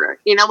fourth quarter.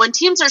 When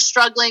teams are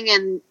struggling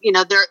and,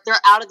 they're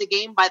out of the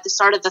game by the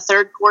start of the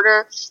third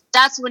quarter,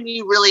 that's when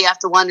you really have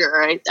to wonder,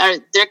 right?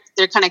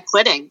 They're kind of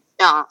quitting,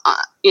 on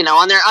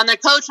their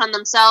coach, on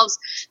themselves.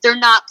 They're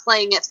not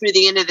playing it through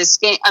the end of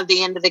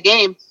the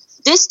game.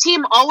 This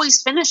team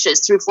always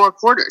finishes through 4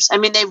 quarters. I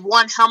mean, they've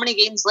won how many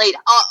games late?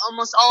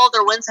 Almost all of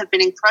their wins have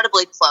been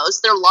incredibly close.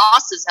 Their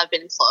losses have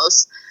been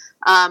close.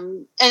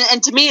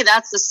 And to me,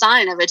 that's the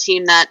sign of a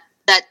team that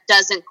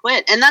doesn't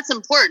quit. And that's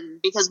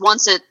important because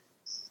once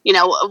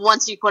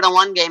you quit on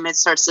one game, it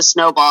starts to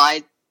snowball.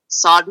 I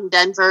saw it in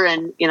Denver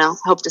and,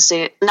 hope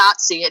to not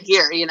see it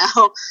here,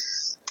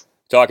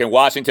 Talking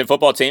Washington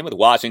football team with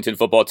Washington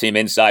football team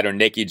insider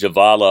Nicki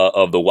Jhabvala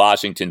of the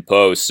Washington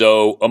Post.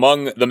 So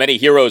among the many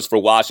heroes for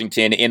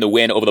Washington in the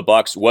win over the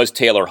Bucs was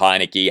Taylor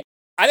Heineke.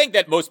 I think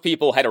that most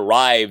people had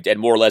arrived at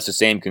more or less the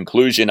same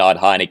conclusion on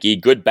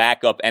Heineke. Good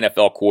backup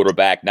NFL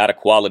quarterback, not a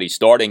quality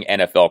starting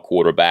NFL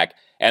quarterback.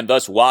 And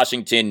thus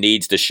Washington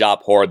needs to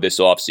shop hard this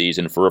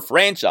offseason for a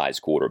franchise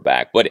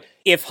quarterback. But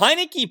if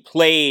Heineke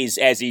plays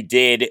as he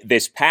did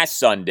this past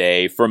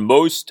Sunday for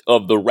most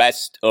of the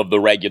rest of the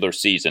regular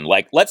season,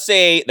 like let's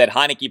say that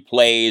Heineke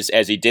plays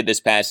as he did this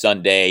past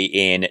Sunday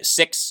in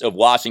 6 of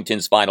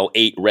Washington's final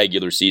 8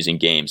 regular season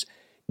games,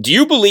 do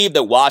you believe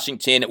that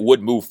Washington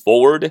would move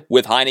forward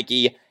with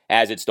Heineke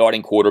as its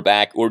starting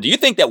quarterback? Or do you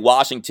think that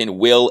Washington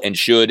will and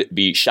should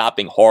be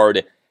shopping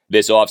hard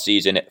this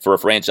offseason for a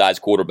franchise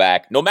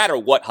quarterback, no matter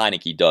what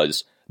Heineke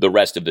does the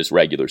rest of this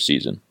regular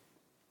season?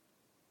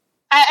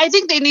 I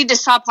think they need to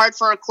shop hard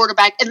for a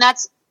quarterback, and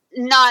that's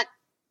not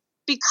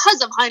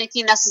because of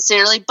Heineke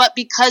necessarily, but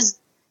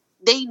because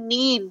they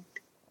need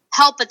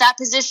help at that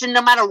position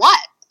no matter what.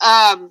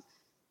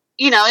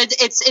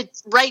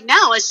 It's right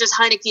now it's just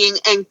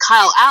Heineke and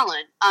Kyle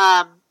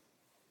Allen.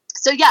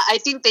 So yeah, I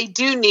think they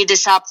do need to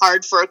shop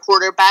hard for a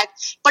quarterback,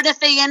 but if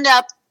they end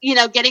up,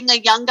 getting a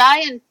young guy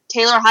and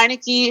Taylor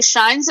Heineke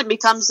shines and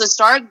becomes the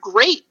star,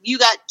 great. You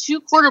got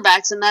 2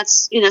 quarterbacks, and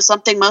that's,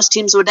 something most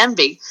teams would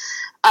envy.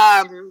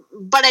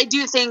 But I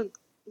do think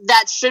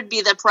that should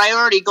be the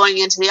priority going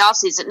into the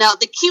offseason. Now,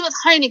 the key with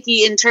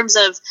Heineke in terms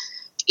of,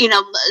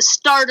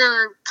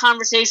 starter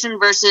conversation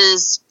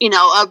versus,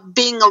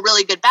 being a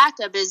really good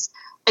backup is,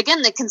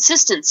 again, the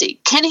consistency.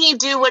 Can he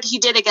do what he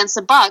did against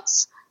the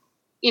Bucs,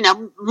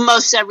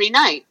 most every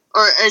night?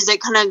 or is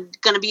it kind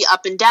of going to be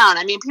up and down?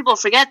 I mean, people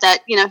forget that,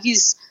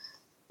 he's,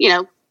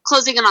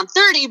 closing in on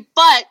 30,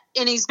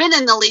 and he's been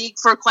in the league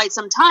for quite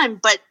some time,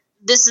 but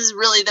this is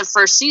really the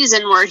first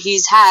season where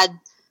he's had,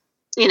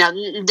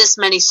 this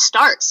many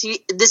starts.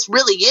 This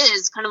really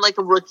is kind of like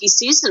a rookie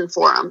season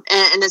for him,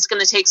 and it's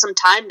going to take some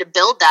time to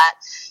build that.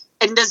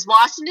 And does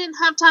Washington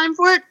have time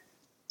for it?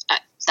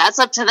 That's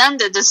up to them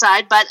to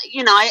decide. But,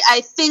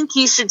 I think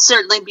he should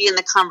certainly be in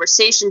the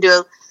conversation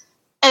to,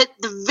 at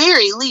the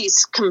very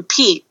least,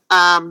 compete.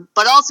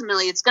 But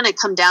ultimately, it's going to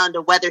come down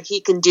to whether he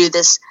can do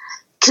this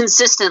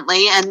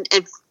consistently, and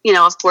if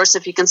of course,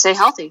 if he can stay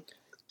healthy.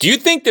 Do you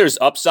think there's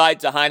upside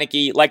to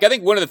Heinicke? Like, I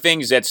think one of the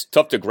things that's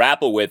tough to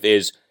grapple with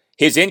is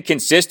his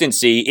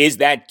inconsistency. Is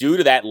that due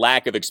to that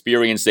lack of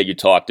experience that you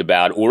talked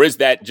about, or is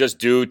that just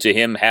due to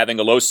him having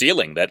a low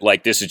ceiling, that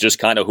like this is just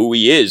kind of who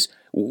he is?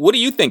 What do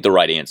you think the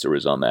right answer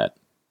is on that?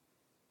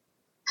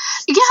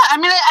 Yeah, I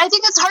mean, I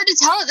think it's hard to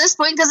tell at this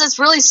point because it's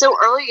really so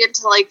early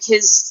into like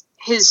his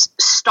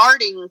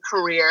starting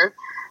career.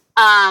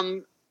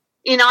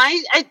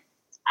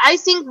 I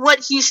think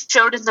what he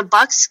showed in the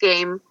Bucks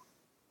game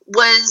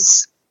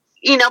was,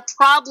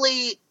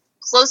 probably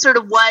closer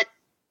to what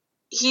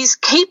he's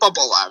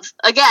capable of.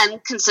 Again,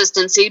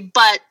 consistency,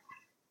 but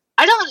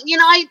I don't,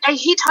 I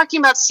hate talking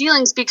about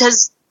ceilings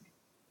because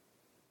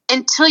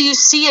until you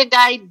see a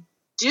guy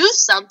do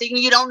something,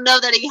 you don't know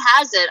that he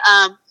has it.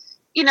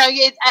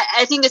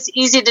 I think it's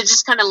easy to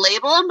just kind of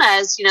label him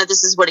as,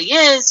 this is what he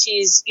is.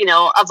 He's,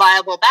 a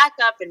viable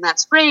backup, and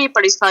that's great,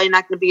 but he's probably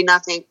not going to be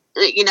nothing,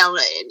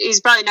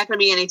 he's probably not going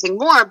to be anything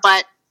more.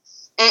 But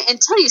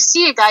until you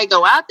see a guy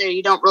go out there,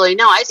 you don't really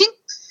know. I think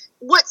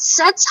what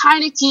sets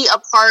Heinicke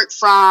apart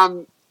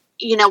from,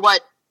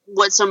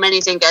 what so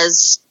many think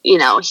as,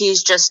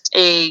 he's just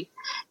a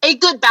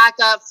good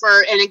backup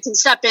and it can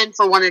step in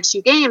for 1 or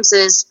 2 games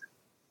is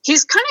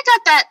he's kind of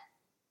got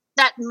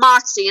that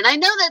moxie. And I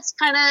know that's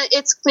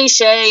it's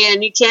cliche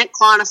and you can't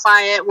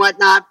quantify it and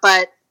whatnot,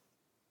 but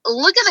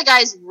look at the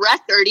guy's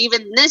record,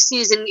 even this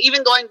season,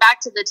 even going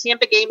back to the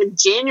Tampa game in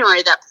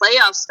January, that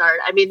playoff start.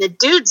 I mean, the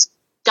dude's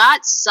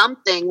got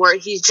something where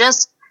he's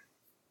just,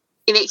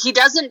 he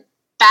doesn't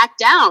back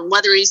down,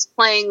 whether he's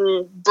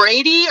playing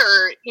Brady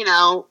or,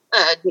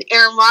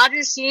 Aaron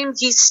Rodgers team,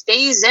 he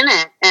stays in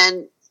it.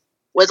 And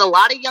with a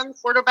lot of young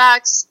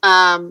quarterbacks,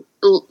 a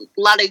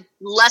lot of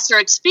lesser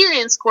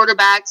experienced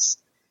quarterbacks,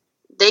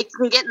 they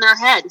can get in their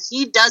head.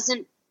 He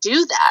doesn't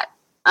do that.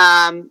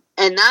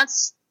 And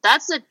that's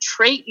a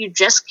trait you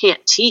just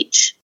can't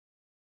teach.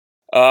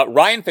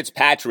 Ryan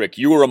Fitzpatrick,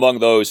 you were among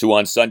those who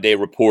on Sunday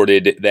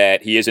reported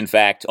that he is in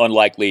fact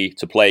unlikely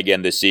to play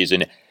again this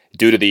season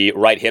due to the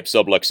right hip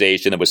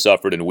subluxation that was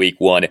suffered in week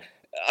 1.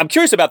 I'm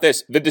curious about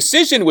this. The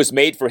decision was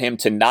made for him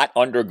to not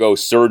undergo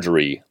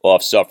surgery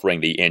off suffering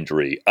the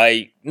injury.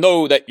 I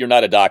know that you're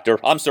not a doctor.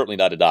 I'm certainly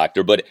not a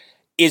doctor, but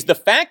is the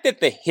fact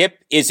that the hip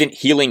isn't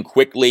healing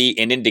quickly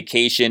an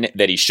indication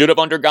that he should have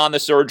undergone the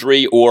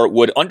surgery, or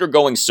would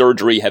undergoing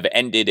surgery have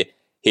ended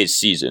his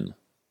season?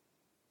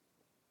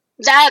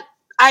 That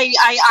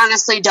I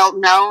honestly don't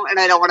know, and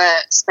I don't want to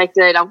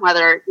speculate on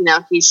whether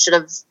he should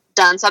have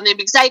done something,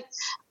 because I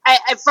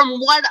from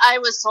what I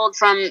was told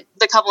from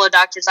the couple of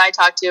doctors I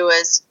talked to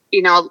is a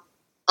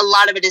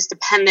lot of it is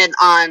dependent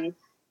on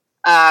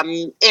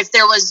if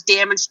there was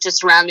damage to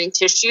surrounding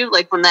tissue,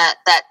 like when that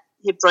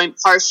hip joint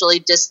partially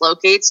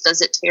dislocates,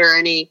 does it tear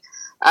any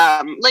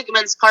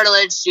ligaments,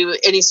 cartilage, do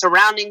any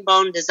surrounding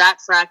bone, does that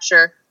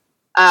fracture?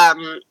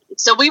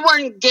 So we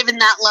weren't given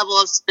that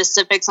level of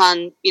specifics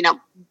on,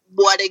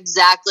 what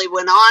exactly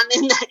went on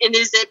in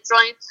his hip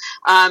joint,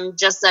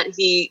 just that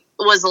he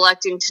was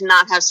electing to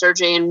not have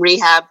surgery and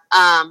rehab.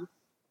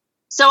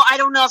 So I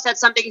don't know if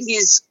that's something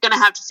he's going to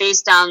have to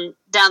face down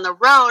the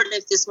road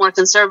if this more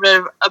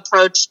conservative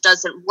approach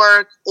doesn't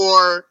work,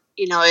 or,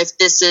 if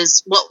this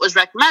is what was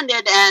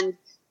recommended. And,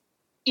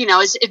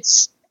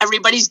 it's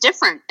everybody's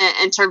different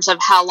in terms of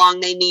how long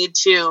they need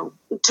to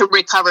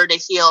recover to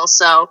heal.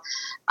 So,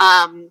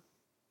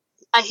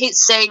 I hate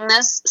saying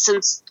this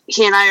since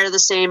he and I are the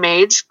same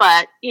age,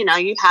 but you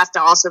have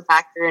to also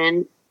factor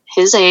in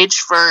his age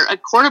for a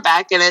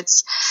quarterback, and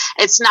it's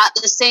not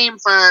the same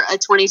for a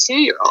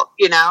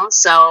 22-year-old,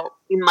 so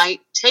it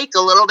might take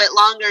a little bit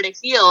longer to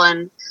heal,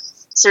 and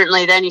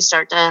certainly then you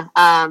start to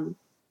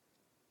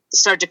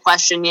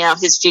question,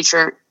 his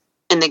future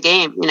in the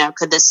game.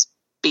 Could this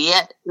be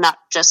it? Not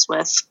just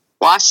with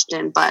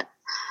Washington, but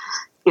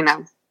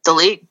the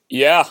league.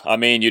 Yeah, I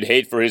mean, you'd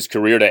hate for his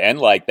career to end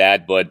like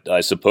that, but I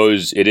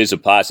suppose it is a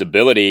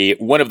possibility.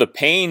 One of the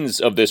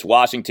pains of this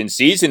Washington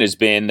season has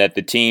been that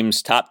the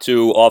team's top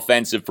 2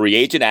 offensive free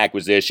agent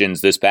acquisitions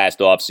this past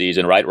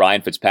offseason, right?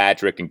 Ryan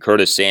Fitzpatrick and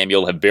Curtis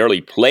Samuel have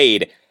barely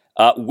played.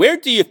 Where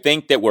do you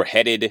think that we're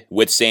headed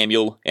with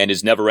Samuel and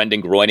his never-ending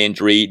groin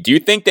injury? Do you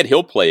think that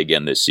he'll play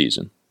again this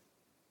season?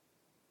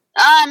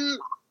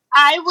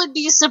 I would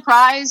be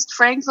surprised,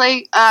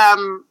 frankly.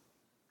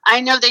 I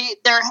know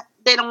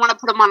they don't want to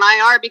put him on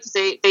IR because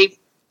they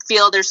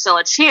feel there's still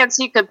a chance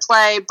he could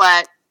play.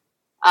 But,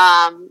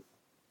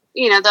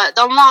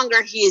 the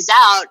longer he's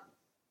out,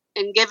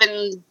 And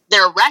given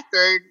their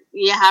record,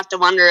 you have to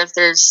wonder if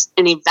there's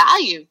any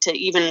value to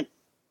even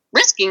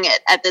risking it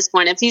at this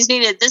point. If he's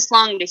needed this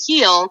long to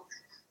heal,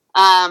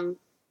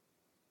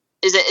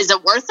 is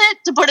it worth it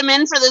to put him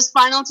in for those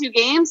final 2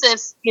 games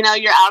if,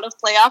 you're out of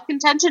playoff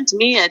contention? To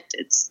me, it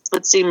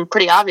would seem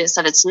pretty obvious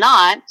that it's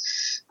not.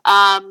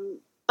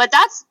 But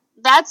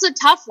that's a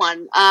tough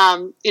one.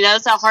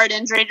 It's a hard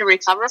injury to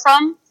recover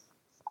from.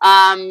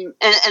 And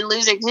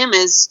losing him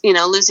is,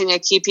 losing a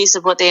key piece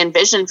of what they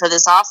envisioned for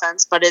this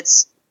offense. But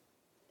it's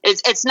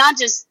not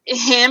just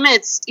him.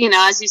 It's,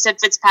 as you said,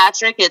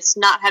 Fitzpatrick. It's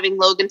not having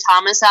Logan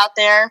Thomas out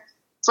there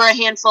for a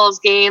handful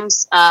of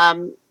games.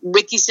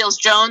 Ricky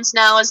Seals-Jones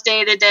now is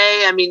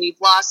day-to-day. I mean,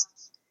 you've lost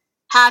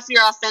half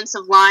your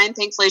offensive line.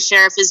 Thankfully,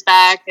 Sheriff is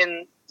back,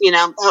 and,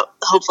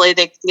 hopefully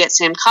they can get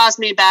Sam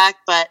Cosmi back.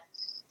 But,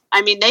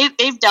 I mean,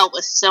 they've dealt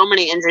with so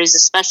many injuries,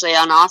 especially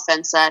on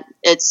offense, that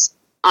it's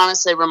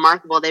honestly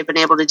remarkable they've been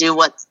able to do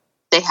what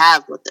they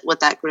have with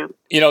that group.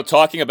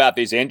 Talking about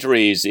these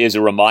injuries is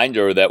a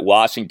reminder that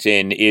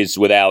Washington is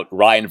without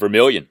Ryan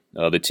Vermillion,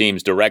 the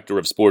team's director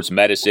of sports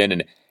medicine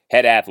and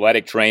head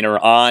athletic trainer,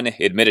 on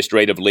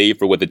administrative leave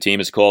for what the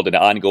team has called an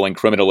ongoing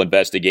criminal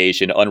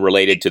investigation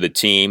unrelated to the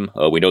team.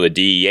 We know the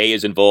DEA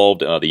is involved.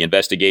 The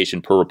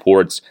investigation, per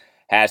reports,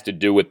 has to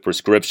do with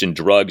prescription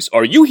drugs.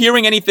 Are you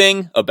hearing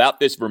anything about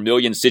this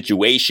Vermillion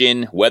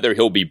situation, whether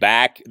he'll be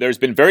back? There's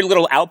been very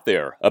little out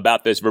there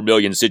about this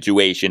Vermillion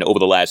situation over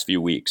the last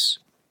few weeks.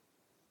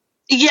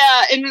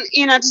 Yeah, and,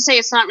 to say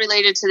it's not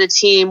related to the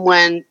team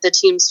when the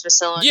team's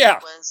facility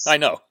was I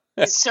know.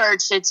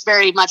 searched, it's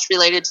very much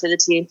related to the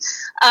team.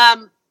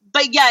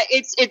 But yeah,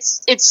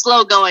 it's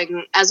slow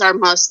going, as are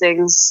most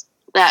things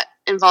that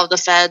involve the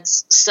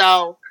feds.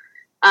 So,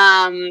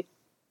 they're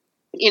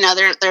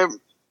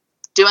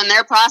doing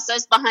their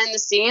process behind the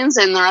scenes,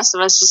 and the rest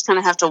of us just kind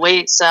of have to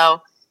wait.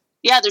 So,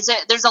 yeah,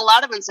 there's a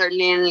lot of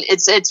uncertainty, and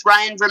it's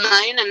Ryan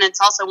Vermillion, and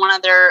it's also one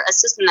of their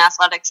assistant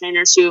athletic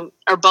trainers who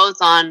are both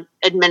on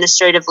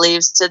administrative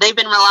leaves. So they've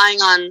been relying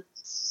on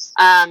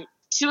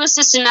 2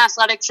 assistant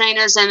athletic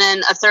trainers and then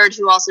a third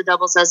who also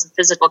doubles as a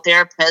physical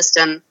therapist.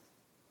 And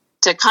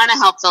to kind of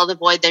help fill the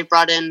void, they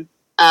brought in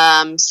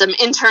some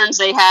interns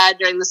they had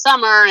during the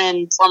summer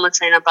and former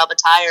trainer Bubba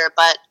Tyre.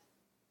 But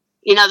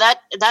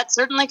that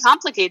certainly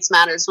complicates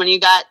matters when you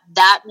got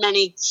that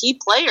many key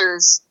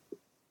players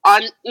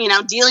on,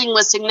 dealing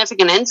with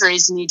significant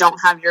injuries and you don't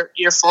have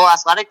your full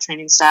athletic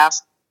training staff.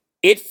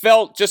 It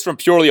felt, just from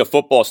purely a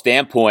football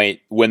standpoint,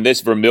 when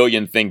this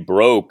Vermillion thing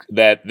broke,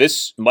 that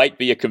this might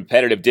be a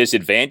competitive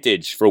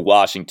disadvantage for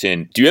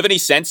Washington. Do you have any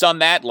sense on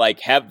that?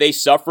 Like, have they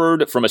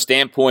suffered from a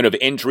standpoint of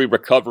injury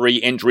recovery,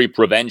 injury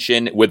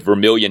prevention with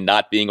Vermillion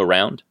not being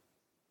around?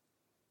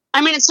 I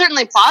mean, it's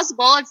certainly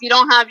possible if you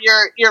don't have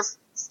your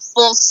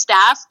full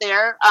staff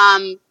there.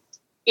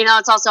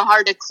 It's also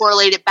hard to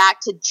correlate it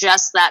back to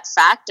just that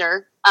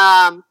factor.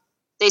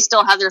 They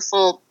still have their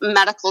full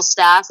medical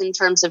staff in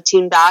terms of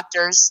team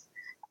doctors.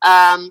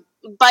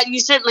 But you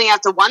certainly have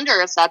to wonder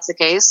if that's the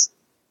case.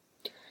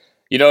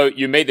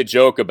 You made the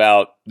joke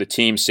about the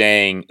team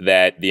saying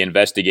that the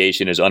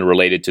investigation is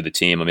unrelated to the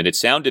team. I mean, it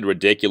sounded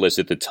ridiculous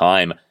at the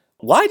time.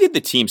 Why did the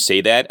team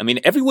say that? I mean,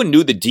 everyone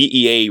knew the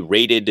DEA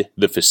raided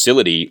the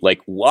facility. Like,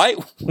 why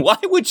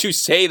would you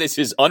say this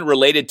is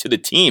unrelated to the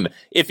team?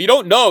 If you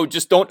don't know,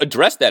 just don't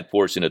address that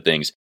portion of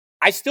things.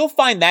 I still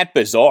find that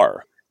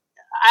bizarre.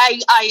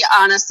 I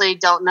honestly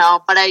don't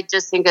know, but I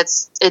just think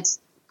it's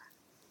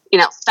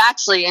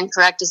factually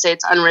incorrect to say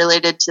it's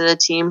unrelated to the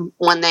team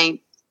when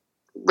they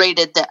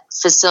raided the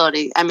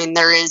facility. I mean,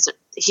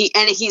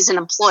 he's an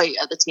employee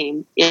of the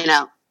team,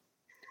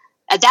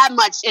 At that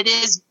much, it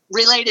is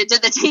related to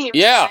the team.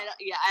 Yeah.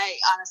 I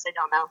honestly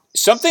don't know.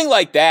 Something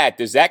like that,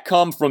 does that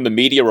come from the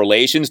media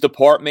relations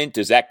department?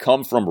 Does that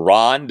come from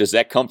Ron? Does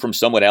that come from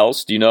someone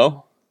else? Do you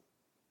know?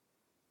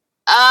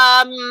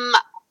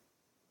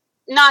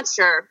 Not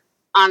sure,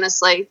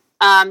 honestly.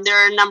 There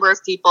are a number of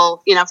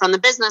people, from the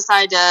business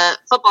side to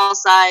football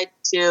side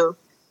to,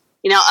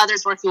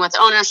 others working with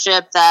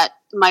ownership that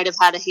might have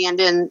had a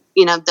hand in,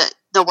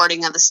 the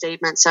wording of the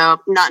statement. So I'm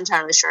not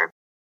entirely sure.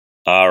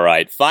 All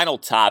right, final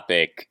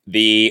topic.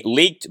 The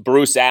leaked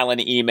Bruce Allen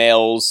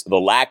emails, the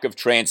lack of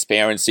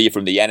transparency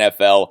from the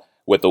NFL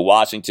with the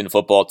Washington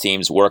football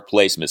team's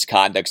workplace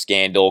misconduct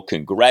scandal,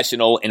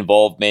 congressional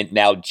involvement,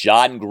 now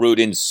John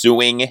Gruden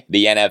suing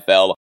the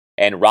NFL,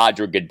 and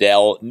Roger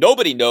Goodell.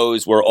 Nobody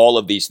knows where all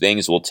of these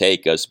things will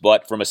take us,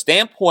 but from a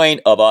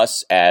standpoint of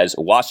us as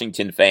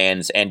Washington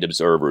fans and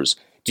observers,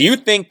 do you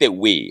think that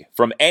we,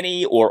 from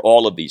any or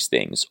all of these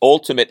things,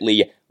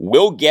 ultimately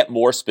will get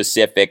more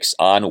specifics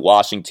on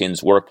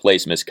Washington's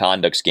workplace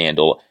misconduct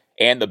scandal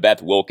and the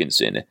Beth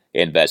Wilkinson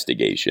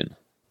investigation?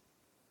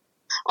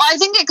 Well, I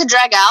think it could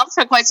drag out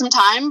for quite some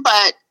time,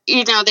 but,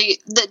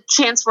 the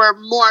chance where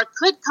more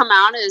could come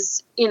out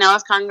is,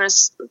 if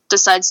Congress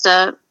decides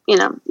to,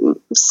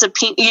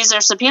 use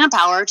their subpoena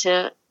power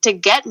to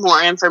get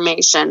more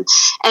information.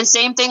 And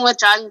same thing with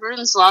John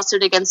Gruden's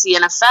lawsuit against the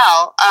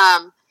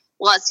NFL.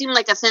 Well, it seemed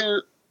like a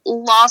thin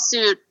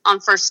lawsuit on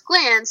first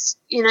glance.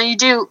 You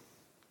do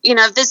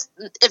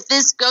if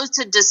this goes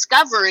to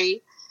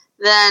discovery,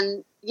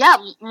 then yeah,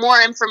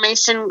 more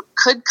information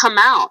could come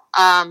out.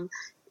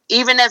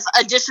 Even if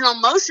additional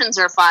motions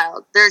are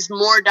filed, there's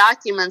more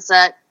documents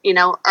that,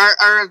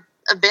 are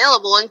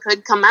available and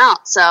could come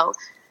out. So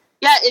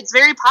yeah, it's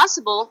very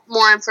possible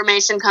more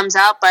information comes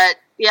out, but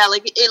yeah,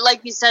 like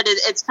you said,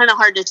 it's kind of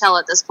hard to tell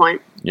at this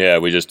point. Yeah,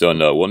 we just don't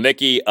know. Well,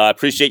 Nicki,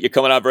 appreciate you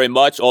coming on very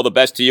much. All the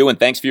best to you, and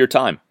thanks for your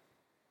time.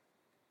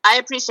 I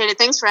appreciate it.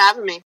 Thanks for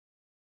having me.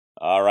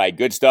 All right,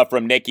 good stuff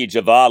from Nicki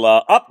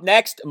Jhabvala. Up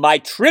next, my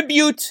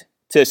tribute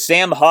to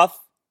Sam Huff,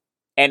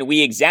 and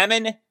we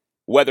examine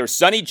whether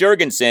Sonny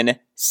Jurgensen,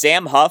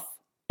 Sam Huff,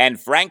 and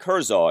Frank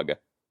Herzog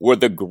were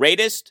the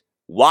greatest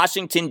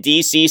Washington,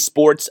 D.C.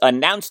 sports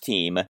announce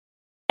team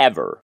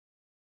ever.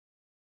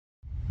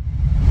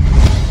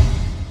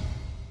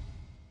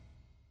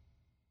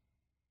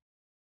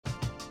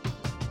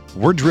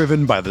 We're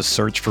driven by the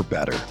search for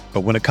better.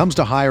 But when it comes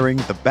to hiring,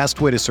 the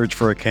best way to search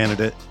for a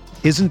candidate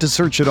isn't to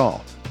search at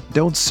all.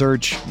 Don't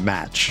search,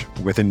 match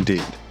with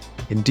Indeed.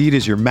 Indeed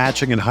is your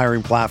matching and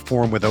hiring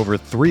platform with over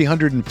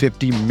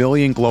 350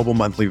 million global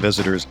monthly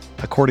visitors,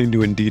 according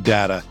to Indeed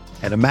data,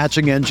 and a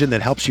matching engine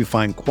that helps you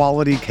find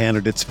quality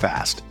candidates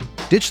fast.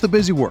 Ditch the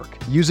busy work.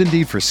 Use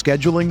Indeed for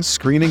scheduling,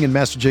 screening, and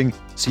messaging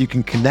so you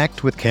can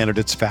connect with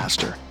candidates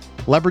faster.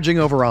 Leveraging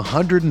over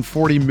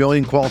 140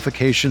 million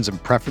qualifications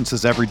and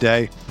preferences every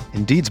day,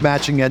 Indeed's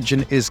matching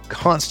engine is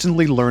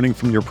constantly learning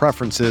from your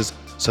preferences,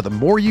 so the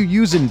more you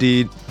use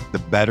Indeed, the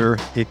better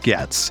it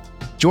gets.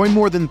 Join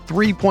more than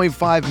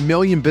 3.5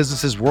 million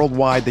businesses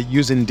worldwide that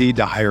use Indeed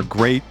to hire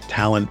great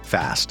talent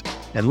fast.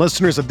 And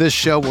listeners of this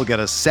show will get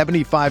a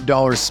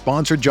 $75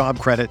 sponsored job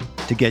credit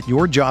to get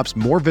your jobs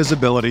more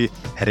visibility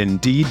at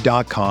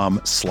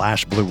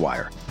Indeed.com/Blue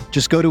Wire.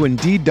 Just go to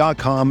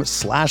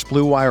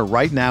Indeed.com/Blue Wire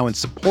right now and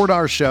support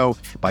our show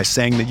by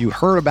saying that you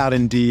heard about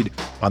Indeed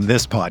on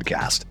this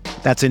podcast.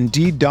 That's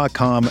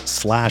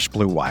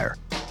Indeed.com/Blue Wire.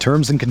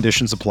 Terms and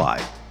conditions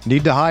apply.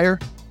 Need to hire?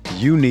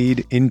 You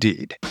need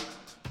Indeed.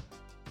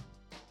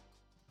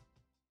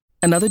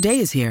 Another day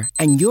is here,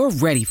 and you're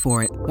ready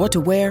for it. What to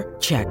wear?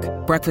 Check.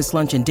 Breakfast,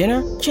 lunch, and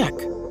dinner? Check.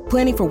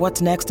 Planning for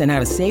what's next and how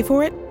to save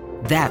for it?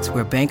 That's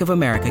where Bank of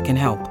America can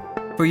help.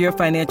 For your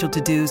financial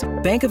to-dos,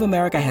 Bank of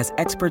America has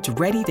experts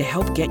ready to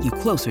help get you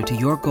closer to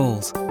your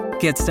goals.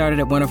 Get started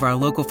at one of our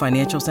local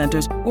financial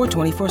centers or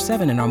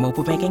 24/7 in our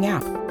mobile banking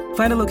app.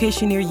 Find a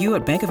location near you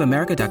at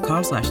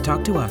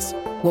bankofamerica.com/talktous.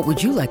 What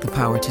would you like the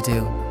power to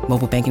do?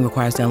 Mobile banking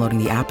requires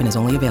downloading the app and is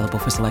only available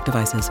for select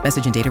devices.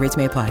 Message and data rates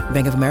may apply.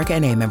 Bank of America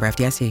NA, member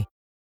FDIC.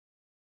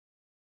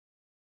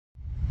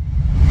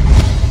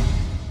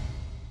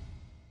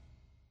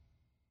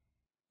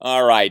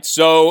 All right,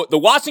 so the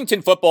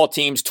Washington football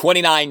team's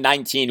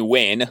 29-19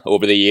 win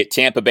over the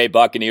Tampa Bay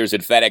Buccaneers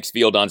at FedEx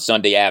Field on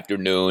Sunday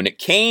afternoon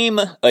came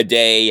a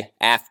day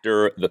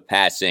after the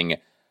passing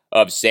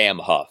of Sam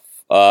Huff.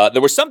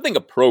 There was something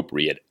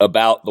appropriate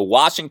about the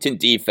Washington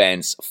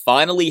defense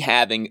finally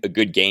having a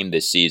good game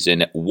this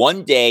season,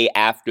 one day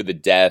after the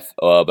death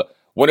of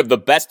one of the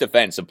best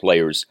defensive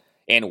players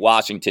in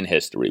Washington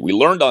history. We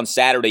learned on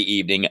Saturday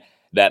evening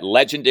that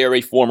legendary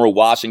former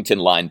Washington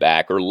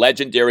linebacker,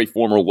 legendary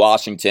former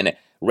Washington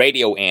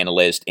radio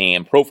analyst,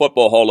 and Pro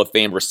Football Hall of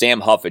Famer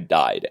Sam Huff had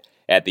died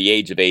at the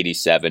age of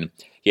 87.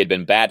 He had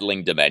been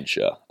battling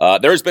dementia.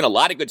 There's been a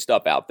lot of good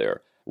stuff out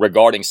there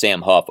regarding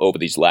Sam Huff over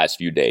these last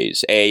few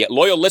days. A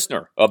loyal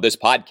listener of this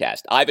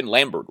podcast, Ivan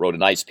Lambert, wrote a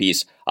nice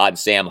piece on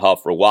Sam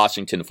Huff for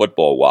Washington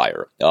Football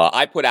Wire.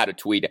 I put out a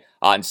tweet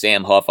on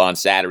Sam Huff on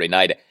Saturday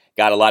night.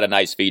 Got a lot of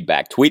nice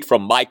feedback. Tweet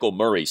from Michael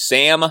Murray.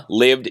 Sam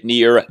lived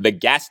near the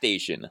gas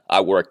station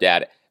I worked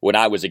at when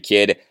I was a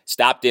kid.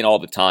 Stopped in all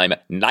the time.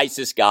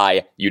 Nicest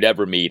guy you'd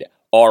ever meet.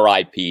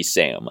 R.I.P.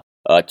 Sam.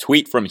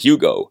 Tweet from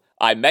Hugo.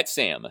 I met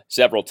Sam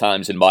several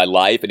times in my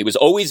life, and he was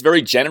always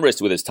very generous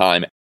with his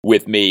time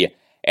with me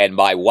and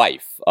my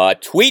wife.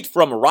 Tweet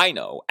from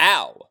Rhino.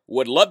 Al,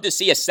 would love to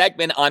see a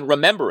segment on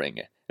remembering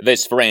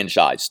this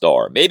franchise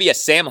star. Maybe a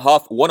Sam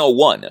Huff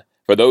 101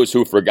 for those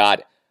who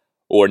forgot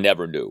or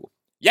never knew.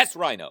 Yes,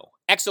 Rhino.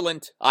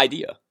 Excellent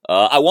idea.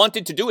 I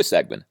wanted to do a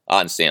segment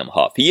on Sam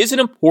Huff. He is an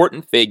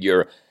important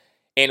figure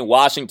in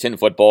Washington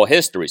football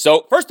history.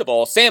 So, first of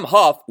all, Sam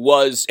Huff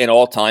was an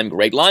all-time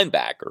great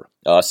linebacker.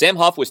 Sam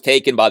Huff was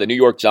taken by the New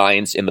York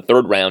Giants in the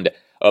third round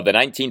of the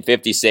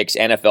 1956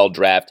 NFL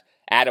Draft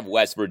out of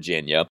West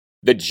Virginia.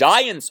 The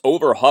Giants,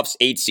 over Huff's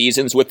 8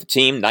 seasons with the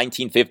team,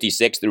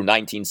 1956 through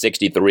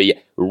 1963,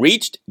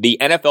 reached the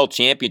NFL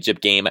championship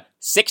game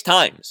 6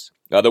 times.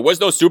 There was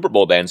no Super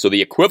Bowl then, so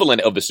the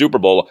equivalent of the Super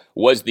Bowl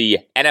was the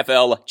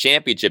NFL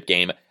championship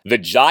game. The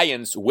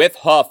Giants, with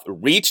Huff,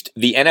 reached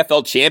the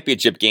NFL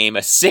championship game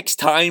 6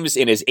 times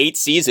in his 8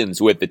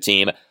 seasons with the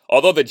team,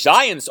 although the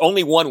Giants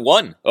only won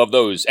 1 of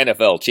those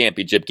NFL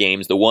championship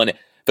games, the one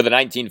for the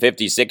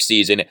 1956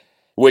 season,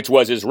 which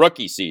was his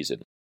rookie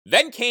season.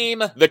 Then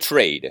came the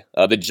trade.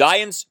 The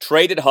Giants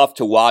traded Huff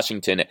to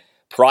Washington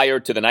prior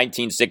to the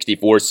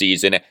 1964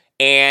 season,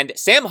 and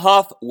Sam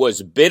Huff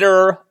was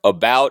bitter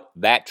about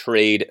that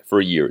trade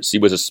for years. He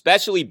was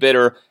especially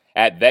bitter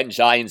at then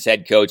Giants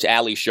head coach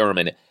Allie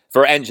Sherman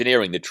for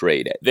engineering the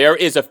trade. There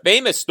is a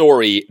famous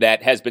story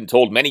that has been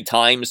told many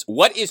times.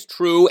 What is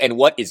true and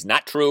what is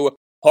not true?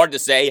 Hard to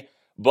say,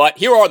 but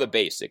here are the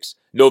basics.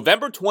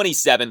 November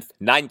 27th,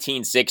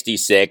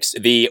 1966,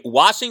 the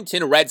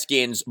Washington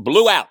Redskins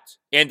blew out,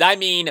 and I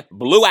mean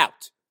blew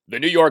out, the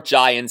New York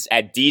Giants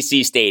at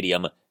DC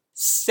Stadium,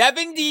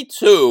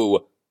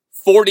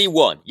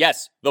 72-41.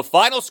 Yes, the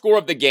final score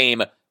of the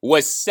game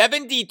was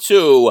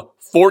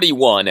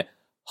 72-41.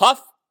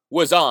 Huff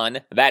was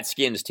on that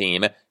Skins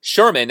team.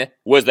 Sherman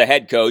was the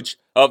head coach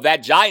of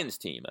that Giants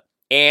team.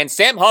 And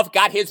Sam Huff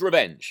got his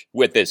revenge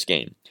with this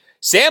game.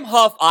 Sam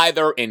Huff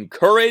either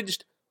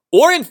encouraged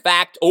or in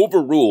fact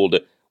overruled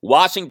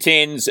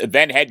Washington's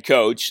then head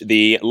coach,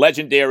 the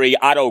legendary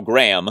Otto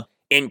Graham,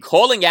 in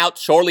calling out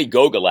Charlie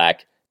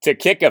Gogolak to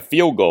kick a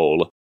field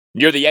goal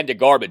near the end of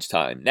garbage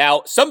time.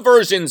 Now, some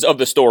versions of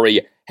the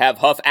story have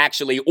Huff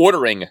actually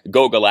ordering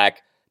Gogolak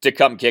to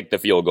come kick the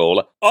field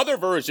goal. Other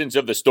versions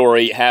of the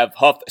story have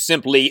Huff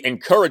simply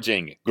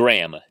encouraging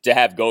Graham to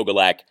have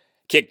Gogolak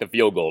kick the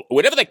field goal.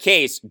 Whatever the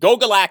case,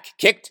 Gogolak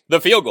kicked the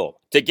field goal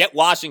to get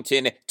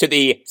Washington to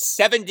the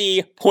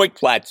 70-point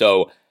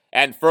plateau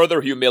and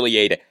further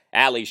humiliate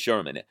Allie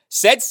Sherman.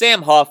 Said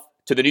Sam Huff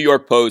to the New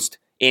York Post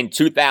in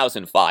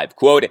 2005,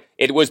 quote,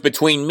 "It was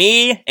between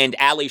me and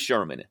Allie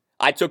Sherman.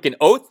 I took an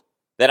oath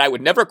that I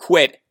would never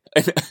quit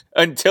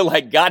until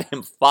I got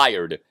him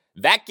fired.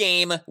 That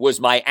game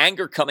was my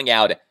anger coming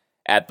out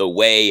at the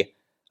way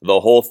the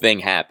whole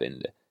thing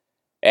happened."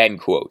 End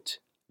quote.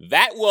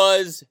 That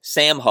was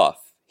Sam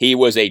Huff. He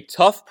was a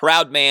tough,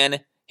 proud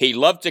man. He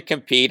loved to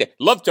compete,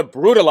 loved to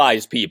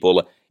brutalize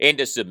people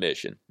into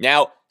submission.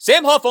 Now,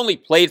 Sam Huff only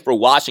played for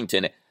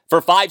Washington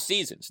for 5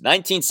 seasons,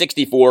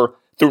 1964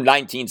 through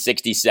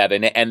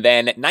 1967, and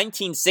then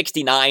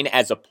 1969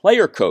 as a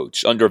player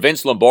coach under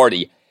Vince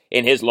Lombardi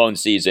in his lone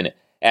season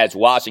as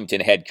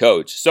Washington head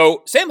coach.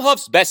 So Sam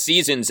Huff's best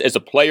seasons as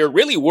a player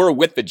really were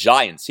with the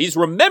Giants. He's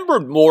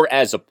remembered more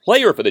as a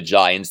player for the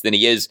Giants than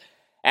he is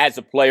as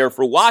a player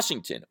for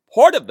Washington.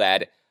 Part of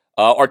that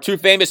are 2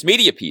 famous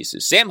media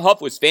pieces. Sam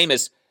Huff was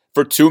famous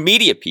for 2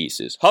 media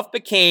pieces. Huff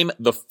became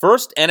the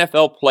first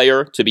NFL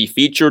player to be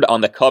featured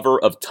on the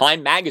cover of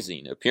Time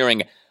magazine,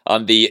 appearing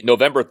on the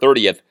November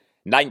 30th,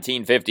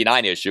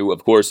 1959 issue.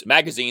 Of course,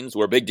 magazines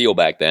were a big deal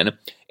back then.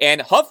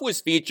 And Huff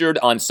was featured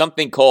on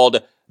something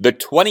called The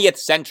 20th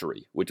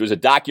Century, which was a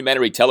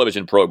documentary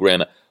television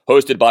program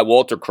hosted by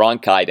Walter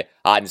Cronkite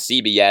on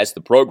CBS.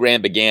 The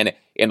program began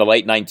in the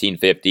late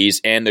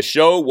 1950s, and the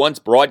show once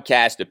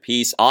broadcast a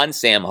piece on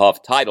Sam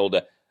Huff titled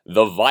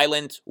The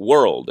Violent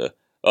World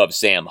of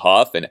Sam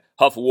Huff, and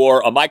Huff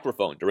wore a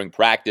microphone during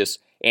practice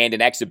and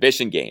an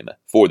exhibition game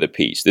for the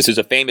piece. This is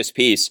a famous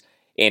piece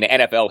in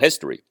NFL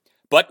history.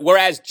 But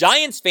whereas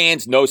Giants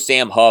fans know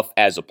Sam Huff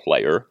as a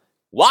player,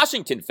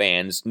 Washington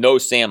fans know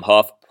Sam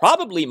Huff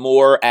probably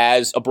more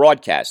as a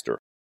broadcaster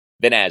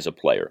than as a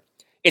player.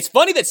 It's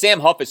funny that Sam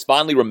Huff is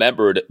fondly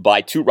remembered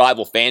by 2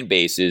 rival fan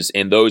bases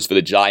in those for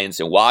the Giants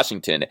and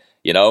Washington.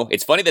 You know,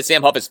 it's funny that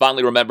Sam Huff is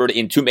fondly remembered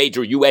in 2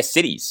 major U.S.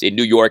 cities, in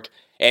New York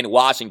and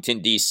Washington,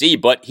 D.C.,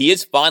 but he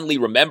is fondly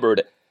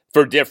remembered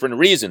for different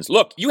reasons.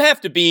 Look, you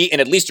have to be in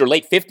at least your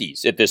late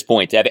 50s at this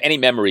point to have any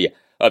memory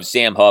of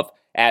Sam Huff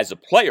as a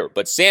player.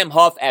 But Sam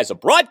Huff as a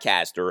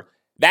broadcaster,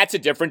 that's a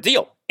different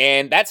deal.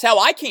 And that's how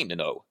I came to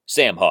know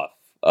Sam Huff.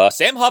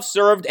 Sam Huff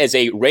served as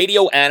a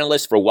radio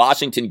analyst for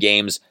Washington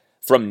games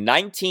from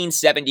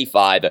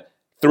 1975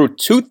 through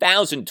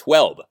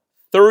 2012,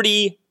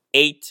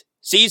 38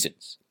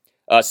 seasons.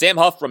 Sam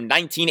Huff from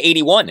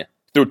 1981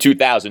 through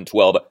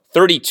 2012,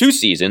 32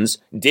 seasons,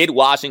 did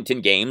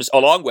Washington games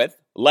along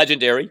with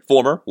legendary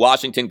former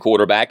Washington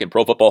quarterback and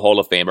Pro Football Hall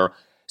of Famer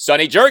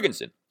Sonny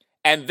Jurgensen.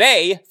 And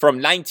they, from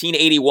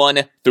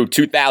 1981 through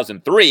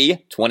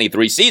 2003,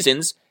 23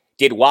 seasons,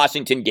 did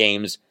Washington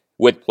games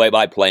with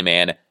play-by-play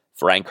man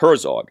Frank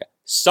Herzog.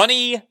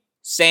 Sonny,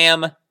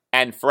 Sam,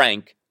 and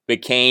Frank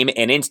became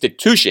an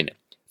institution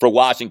for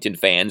Washington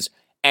fans,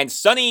 and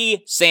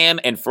Sonny, Sam,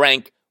 and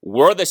Frank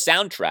were the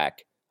soundtrack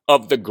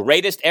of the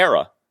greatest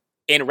era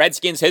in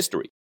Redskins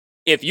history.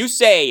 If you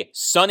say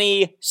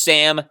Sonny,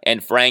 Sam,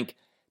 and Frank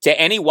to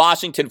any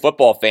Washington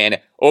football fan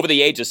over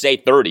the age of, say,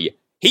 30,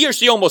 he or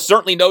she almost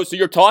certainly knows who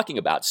you're talking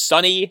about.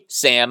 Sonny,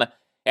 Sam,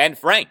 and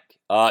Frank.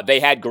 They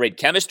had great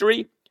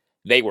chemistry.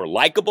 They were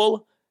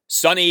likable.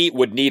 Sonny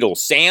would needle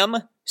Sam.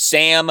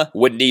 Sam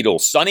would needle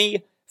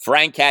Sonny.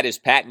 Frank had his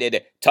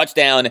patented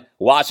touchdown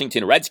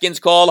Washington Redskins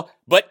call.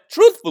 But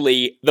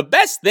truthfully, the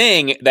best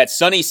thing that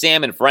Sonny,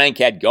 Sam, and Frank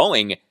had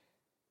going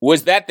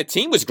was that the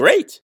team was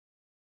great.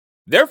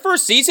 Their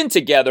first season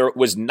together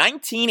was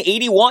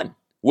 1981,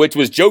 which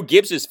was Joe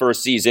Gibbs'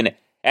 first season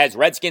as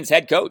Redskins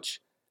head coach.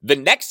 The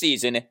next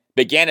season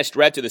began a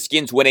stretch of the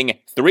Skins winning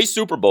 3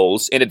 Super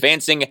Bowls and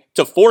advancing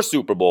to 4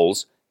 Super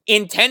Bowls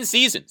in 10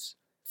 seasons.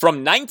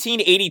 From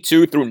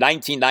 1982 through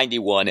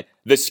 1991,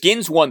 the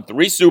Skins won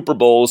 3 Super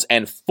Bowls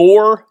and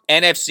 4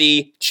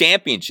 NFC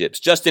championships.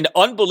 Just an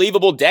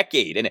unbelievable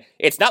decade. And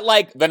it's not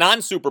like the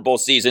non-Super Bowl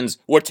seasons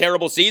were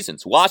terrible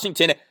seasons.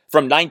 Washington,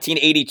 from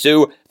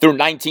 1982 through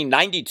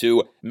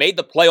 1992, made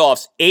the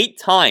playoffs 8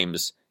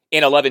 times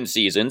in 11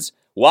 seasons.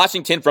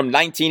 Washington, from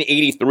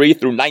 1983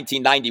 through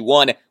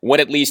 1991, won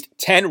at least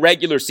 10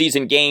 regular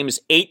season games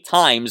 8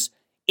 times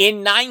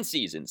in 9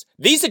 seasons.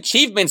 These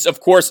achievements,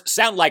 of course,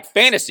 sound like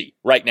fantasy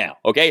right now,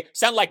 okay?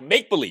 Sound like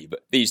make-believe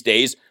these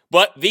days,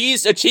 but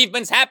these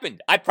achievements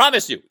happened, I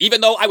promise you,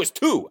 even though I was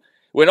 2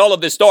 when all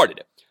of this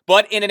started.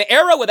 But in an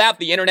era without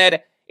the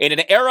internet, in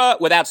an era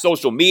without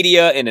social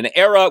media, in an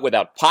era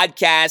without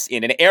podcasts,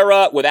 in an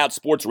era without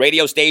sports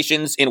radio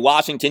stations in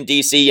Washington,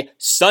 D.C.,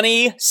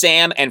 Sonny,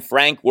 Sam, and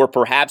Frank were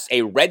perhaps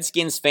a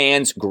Redskins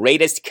fan's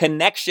greatest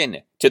connection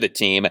to the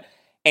team.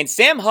 And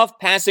Sam Huff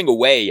passing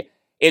away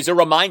is a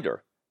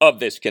reminder of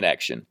this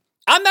connection.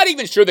 I'm not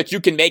even sure that you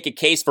can make a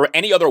case for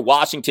any other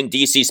Washington,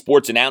 D.C.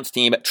 sports announce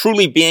team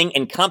truly being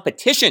in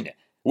competition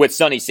with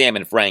Sonny, Sam,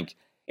 and Frank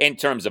in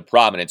terms of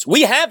prominence.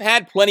 We have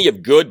had plenty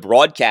of good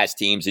broadcast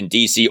teams in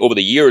D.C. over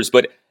the years,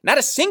 but not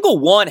a single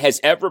one has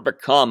ever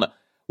become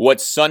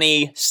what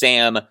Sonny,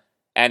 Sam,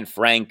 and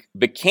Frank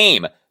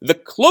became. The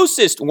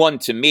closest one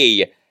to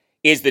me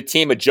is the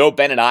team of Joe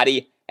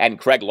Beninati and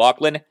Craig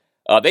Laughlin.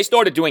 They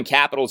started doing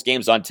Capitals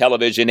games on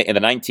television in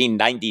the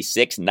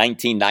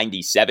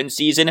 1996-1997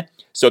 season.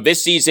 So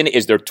this season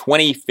is their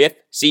 25th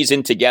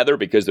season together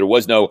because there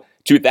was no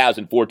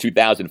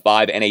 2004-2005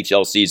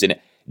 NHL season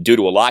due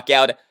to a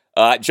lockout.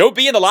 Joe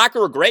B and the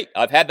Locker are great.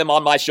 I've had them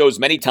on my shows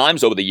many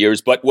times over the years,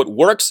 but what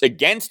works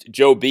against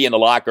Joe B and the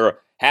Locker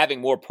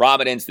having more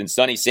prominence than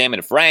Sonny, Sam,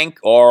 and Frank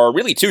are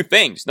really 2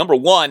 things. Number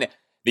 1,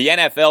 the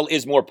NFL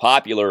is more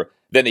popular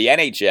than the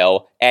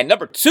NHL. And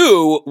number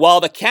 2,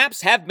 while the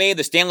Caps have made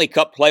the Stanley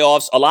Cup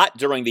playoffs a lot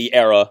during the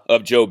era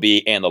of Joe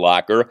B and the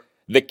Locker,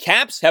 the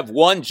Caps have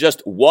won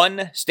just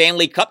 1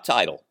 Stanley Cup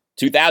title,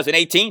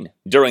 2018,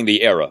 during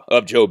the era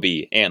of Joe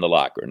B and the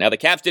Locker. Now, the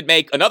Caps did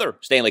make another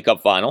Stanley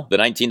Cup final, the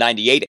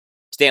 1998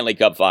 Stanley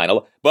Cup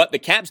final, but the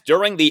Caps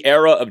during the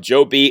era of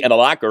Joe B and the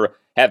Locker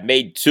have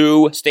made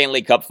 2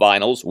 Stanley Cup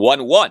finals,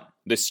 won 1.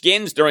 The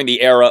Skins during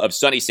the era of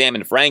Sonny, Sam,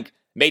 and Frank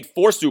made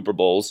 4 Super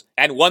Bowls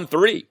and won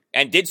 3,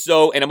 and did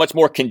so in a much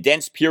more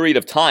condensed period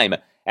of time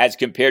as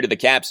compared to the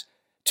Caps'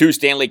 2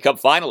 Stanley Cup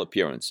final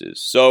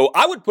appearances. So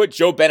I would put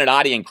Joe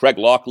Beninati and Craig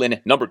Laughlin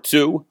number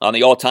 2 on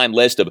the all-time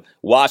list of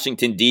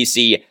Washington,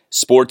 D.C.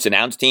 sports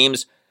announce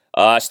teams.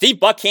 Steve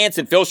Buckhantz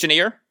and Phil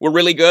Chenier were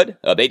really good.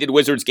 They did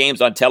Wizards games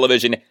on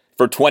television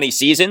for 20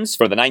 seasons,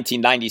 for the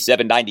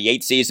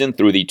 1997-98 season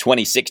through the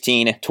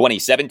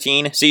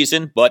 2016-2017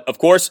 season. But, of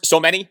course, so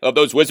many of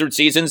those Wizards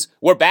seasons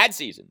were bad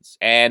seasons.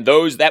 And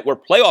those that were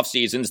playoff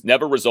seasons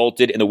never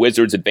resulted in the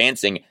Wizards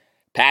advancing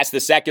past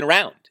the second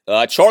round.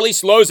 Charlie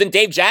Slows and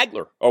Dave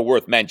Jagler are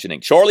worth mentioning.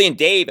 Charlie and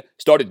Dave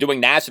started doing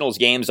Nationals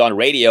games on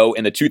radio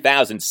in the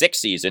 2006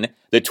 season.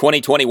 The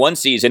 2021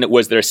 season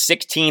was their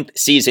 16th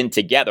season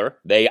together.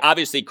 They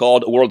obviously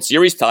called a World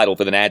Series title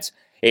for the Nats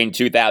in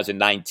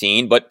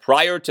 2019, but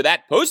prior to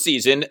that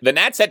postseason, the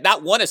Nats had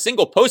not won a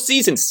single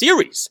postseason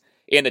series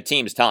in the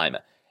team's time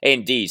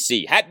in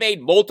D.C. Had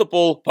made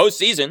multiple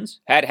postseasons,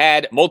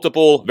 had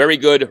multiple very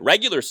good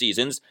regular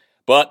seasons,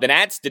 but the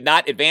Nats did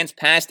not advance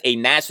past a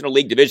National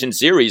League Division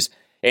Series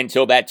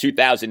until that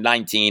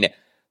 2019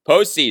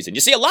 postseason. You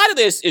see, a lot of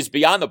this is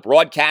beyond the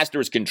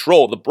broadcaster's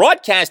control. The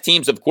broadcast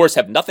teams, of course,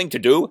 have nothing to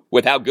do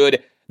with how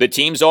good the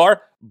teams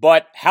are,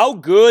 but how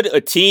good a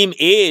team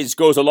is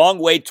goes a long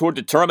way toward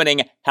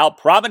determining how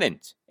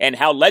prominent and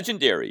how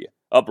legendary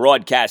a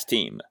broadcast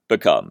team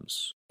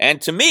becomes.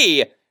 And to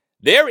me,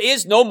 there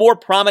is no more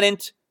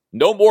prominent,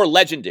 no more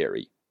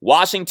legendary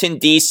Washington,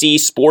 D.C.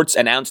 sports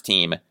announce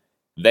team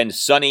than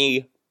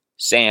Sonny,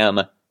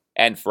 Sam,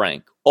 and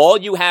Frank. All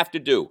you have to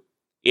do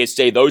is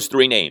say those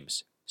 3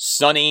 names,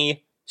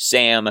 Sonny,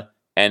 Sam,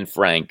 and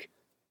Frank,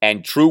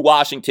 and true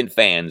Washington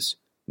fans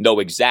know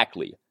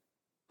exactly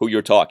who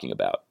you're talking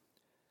about.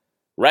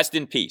 Rest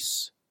in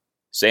peace,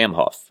 Sam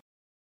Huff.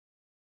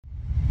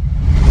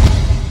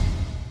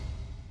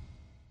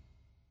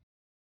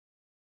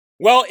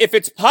 Well, if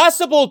it's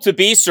possible to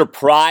be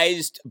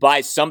surprised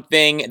by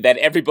something that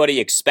everybody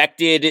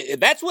expected,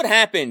 that's what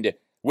happened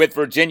with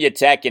Virginia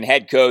Tech and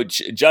head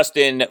coach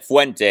Justin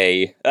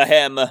Fuente,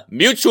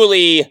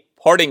 mutually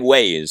parting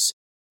ways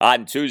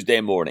on Tuesday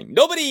morning.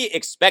 Nobody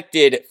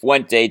expected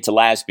Fuente to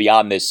last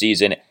beyond this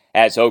season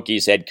as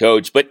Hokies head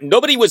coach, but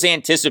nobody was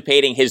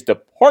anticipating his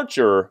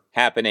departure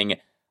happening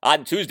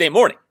on Tuesday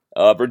morning.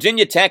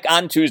 Virginia Tech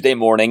on Tuesday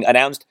morning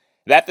announced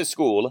that the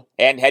school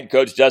and head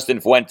coach Justin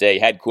Fuente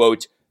had,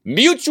 quote,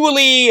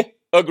 mutually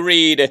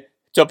agreed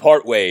to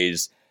part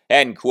ways,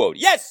 end quote.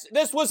 Yes,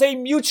 this was a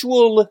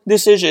mutual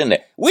decision.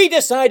 We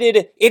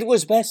decided it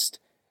was best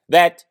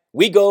that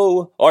we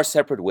go our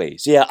separate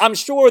ways. Yeah, I'm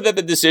sure that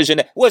the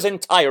decision was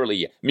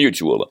entirely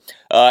mutual.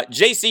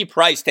 J.C.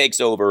 Price takes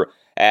over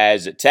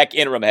as Tech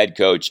interim head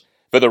coach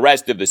for the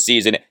rest of the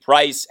season.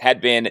 Price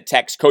had been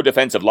Tech's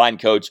co-defensive line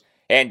coach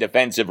and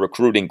defensive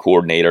recruiting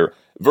coordinator.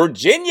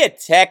 Virginia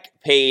Tech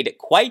paid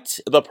quite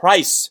the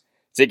price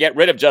to get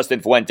rid of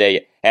Justin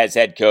Fuente as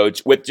head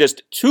coach with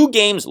just 2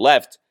 games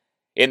left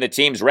in the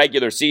team's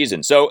regular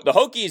season. So the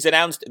Hokies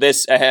announced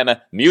this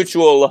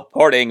mutual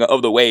parting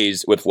of the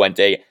ways with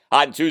Fuente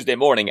on Tuesday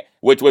morning,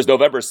 which was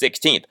November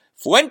 16th.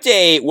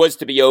 Fuente was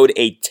to be owed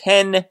a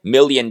 $10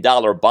 million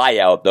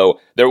buyout, though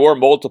there were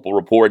multiple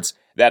reports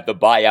that the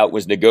buyout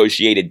was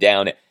negotiated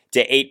down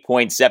to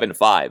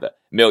 $8.75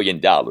 million.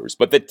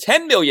 But the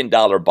 $10 million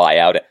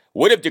buyout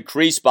would have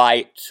decreased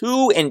by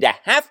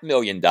 $2.5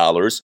 million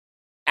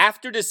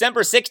after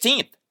December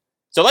 16th.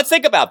 So let's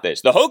think about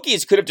this. The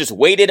Hokies could have just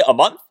waited a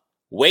month,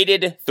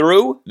 waited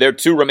through their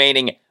 2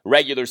 remaining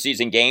regular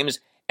season games,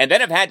 and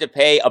then have had to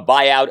pay a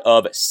buyout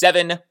of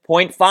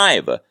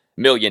 $7.5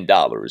 million.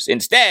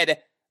 Instead,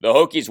 the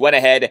Hokies went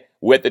ahead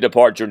with the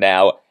departure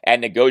now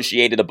and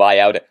negotiated the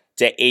buyout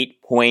to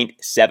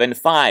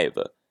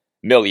 $8.75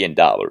 million.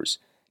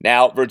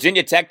 Now,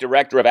 Virginia Tech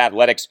Director of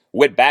Athletics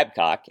Whit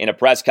Babcock, in a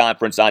press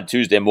conference on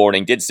Tuesday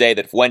morning, did say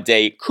that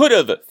Fuente could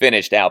have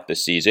finished out the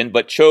season,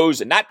 but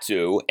chose not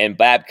to, and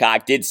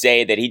Babcock did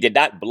say that he did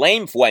not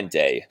blame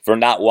Fuente for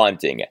not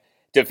wanting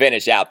to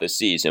finish out the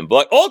season.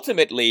 But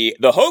ultimately,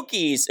 the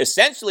Hokies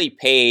essentially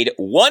paid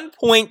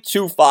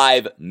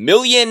 $1.25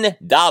 million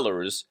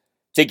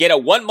to get a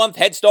 1-month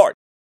head start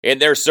in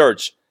their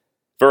search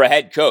for a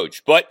head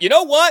coach. But you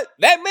know what?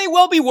 That may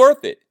well be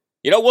worth it.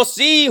 We'll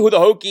see who the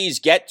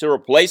Hokies get to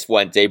replace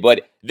Fuente,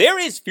 but there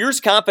is fierce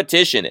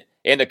competition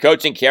in the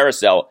coaching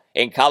carousel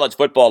in college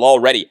football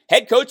already.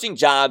 Head coaching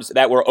jobs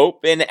that were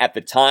open at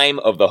the time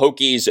of the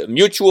Hokies'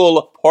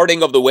 mutual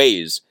parting of the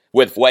ways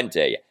with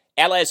Fuente: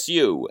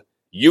 LSU,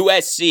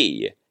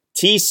 USC,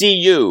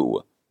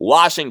 TCU,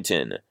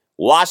 Washington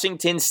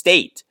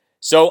State.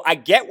 So I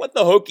get what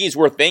the Hokies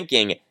were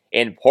thinking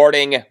in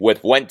parting with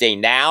Fuente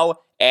now.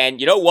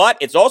 And you know what?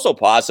 It's also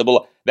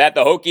possible that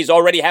the Hokies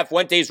already have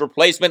Fuente's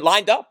replacement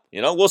lined up.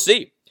 We'll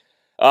see.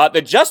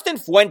 The Justin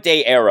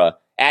Fuente era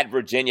at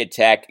Virginia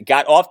Tech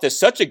got off to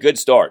such a good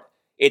start.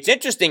 It's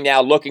interesting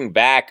now looking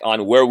back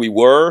on where we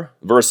were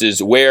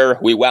versus where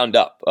we wound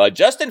up.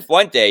 Justin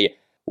Fuente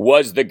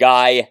was the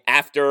guy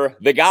after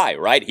the guy,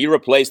 right? He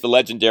replaced the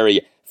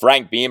legendary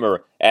Frank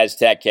Beamer as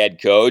Tech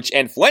head coach,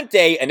 and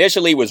Fuente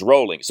initially was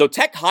rolling. So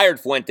Tech hired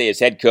Fuente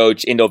as head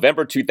coach in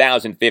November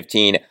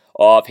 2015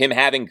 of him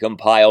having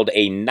compiled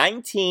a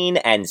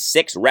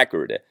 19-6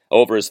 record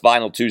over his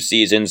final 2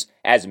 seasons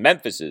as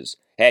Memphis's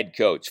head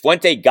coach.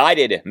 Fuente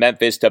guided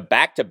Memphis to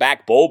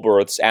back-to-back bowl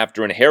berths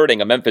after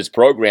inheriting a Memphis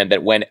program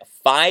that went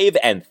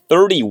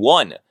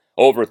 5-31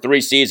 over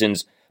 3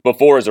 seasons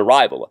before his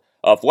arrival.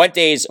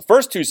 Fuente's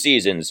first 2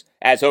 seasons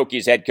as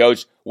Hokies head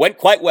coach went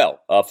quite well.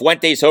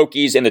 Fuente's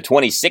Hokies in the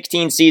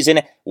 2016 season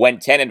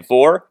went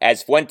 10-4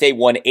 as Fuente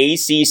won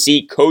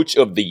ACC Coach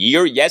of the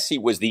Year. Yes, he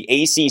was the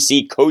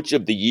ACC Coach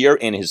of the Year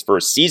in his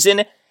first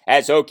season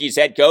as Hokies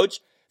head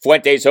coach.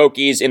 Fuente's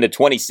Hokies in the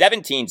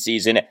 2017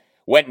 season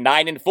went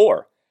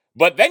 9-4.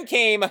 But then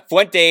came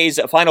Fuente's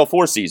final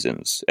 4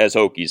 seasons as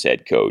Hokies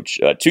head coach.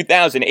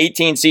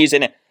 2018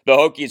 season, the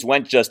Hokies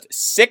went just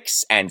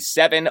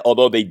 6-7,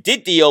 although they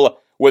did deal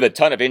with a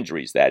ton of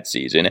injuries that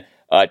season.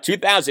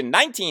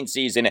 2019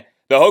 season,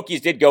 the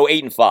Hokies did go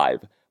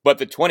 8-5. But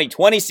the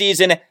 2020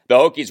 season, the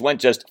Hokies went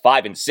just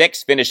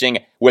 5-6, finishing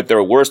with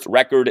their worst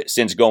record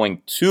since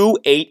going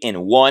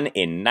 2-8-1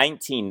 in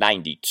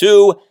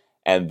 1992.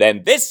 And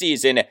then this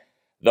season,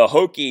 the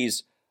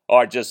Hokies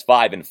are just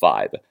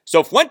 5-5.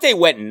 So Fuente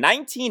went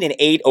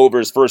 19-8 over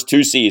his first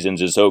 2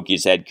 seasons as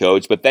Hokies head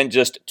coach, but then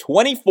just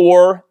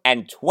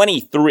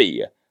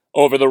 24-23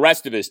 over the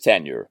rest of his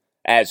tenure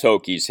as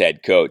Hokies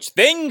head coach.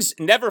 Things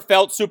never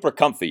felt super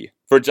comfy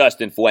for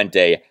Justin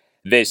Fuente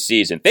this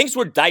season. Things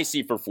were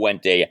dicey for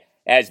Fuente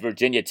as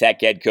Virginia Tech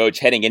head coach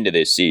heading into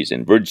this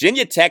season.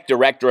 Virginia Tech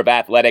Director of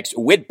Athletics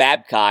Whit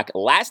Babcock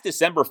last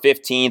December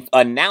 15th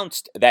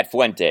announced that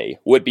Fuente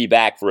would be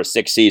back for a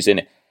 6th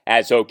season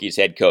as Hokies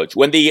head coach.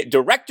 When the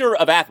Director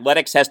of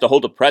Athletics has to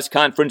hold a press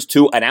conference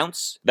to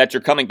announce that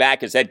you're coming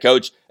back as head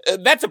coach,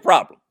 that's a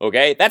problem,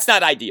 okay? That's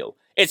not ideal.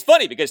 It's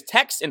funny because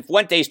Tech's and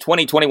Fuente's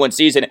 2021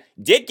 season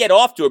did get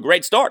off to a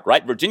great start,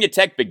 right? Virginia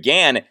Tech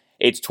began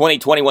its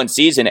 2021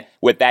 season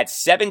with that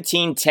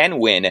 17-10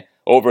 win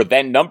over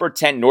then number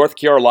 10 North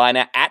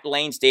Carolina at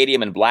Lane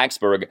Stadium in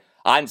Blacksburg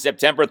on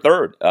September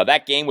 3rd.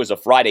 That game was a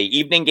Friday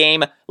evening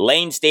game.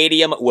 Lane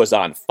Stadium was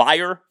on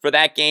fire for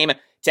that game.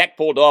 Tech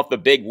pulled off the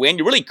big win.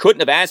 You really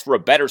couldn't have asked for a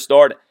better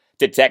start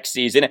to Tech's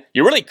season.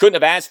 You really couldn't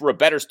have asked for a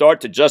better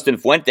start to Justin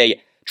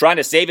Fuente trying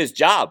to save his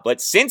job.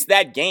 But since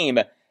that game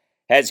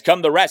has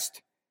come the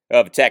rest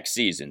of Tech's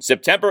season.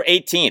 September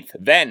 18th,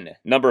 then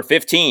number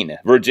 15,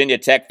 Virginia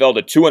Tech fell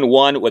to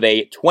 2-1 with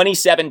a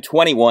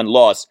 27-21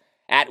 loss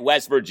at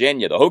West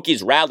Virginia. The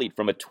Hokies rallied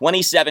from a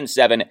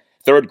 27-7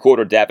 third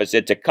quarter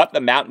deficit to cut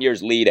the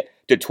Mountaineers' lead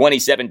to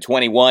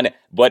 27-21,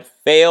 but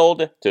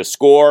failed to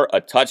score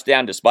a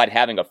touchdown despite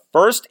having a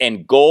 1st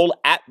and goal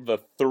at the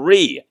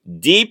 3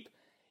 deep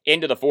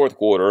into the 4th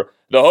quarter.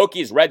 The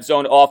Hokies' red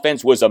zone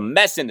offense was a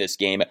mess in this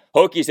game.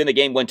 Hokies in the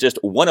game went just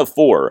 1 of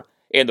 4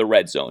 in the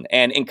red zone.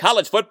 And in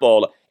college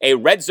football, a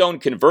red zone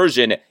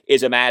conversion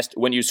is amassed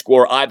when you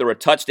score either a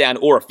touchdown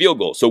or a field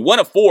goal. So 1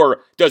 of 4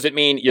 doesn't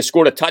mean you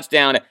scored a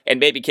touchdown and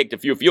maybe kicked a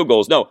few field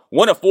goals. No,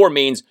 1 of 4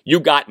 means you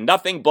got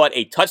nothing but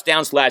a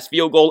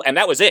touchdown/field goal, and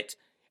that was it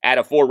out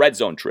of 4 red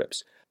zone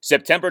trips.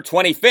 September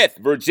 25th,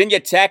 Virginia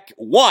Tech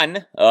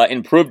won,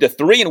 improved to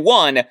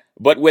 3-1,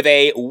 but with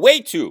a way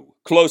too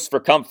close for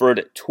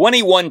comfort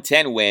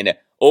 21-10 win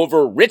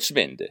over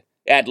Richmond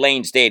at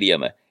Lane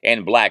Stadium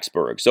in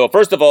Blacksburg. So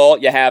first of all,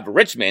 you have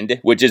Richmond,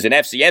 which is an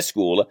FCS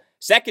school.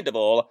 Second of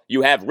all,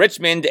 you have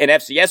Richmond, an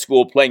FCS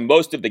school, playing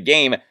most of the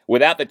game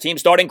without the team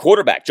starting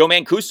quarterback, Joe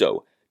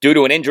Mancuso, due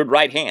to an injured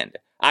right hand.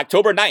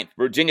 October 9th,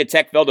 Virginia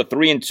Tech fell to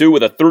 3-2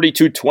 with a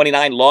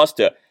 32-29 loss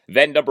to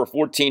then number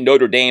 14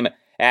 Notre Dame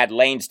at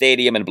Lane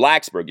Stadium in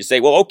Blacksburg. You say,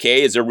 well,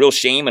 okay, is there real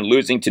shame in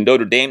losing to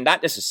Notre Dame?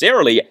 Not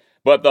necessarily,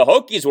 but the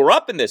Hokies were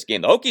up in this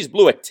game. The Hokies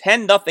blew a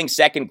 10-0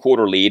 second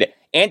quarter lead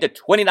and a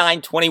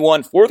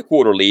 29-21 fourth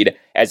quarter lead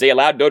as they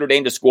allowed Notre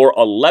Dame to score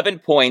 11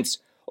 points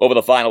over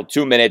the final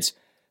 2 minutes,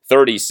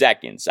 30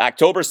 seconds.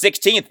 October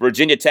 16th,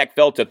 Virginia Tech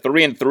fell to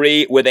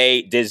 3-3 with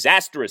a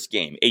disastrous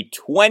game, a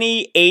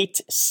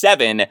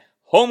 28-7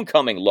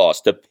 homecoming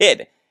loss to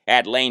Pitt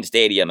at Lane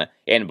Stadium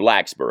in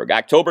Blacksburg.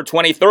 October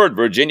 23rd,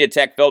 Virginia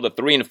Tech fell to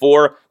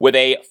 3-4 with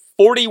a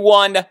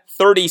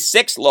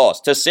 41-36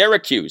 loss to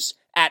Syracuse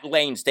at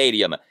Lane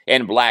Stadium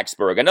in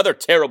Blacksburg. Another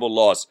terrible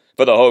loss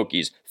for the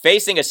Hokies.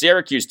 Facing a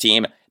Syracuse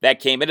team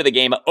that came into the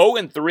game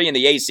 0-3 in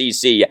the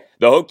ACC,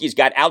 the Hokies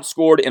got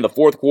outscored in the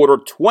fourth quarter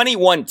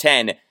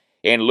 21-10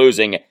 in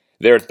losing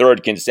their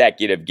third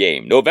consecutive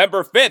game.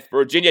 November 5th,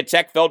 Virginia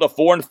Tech fell to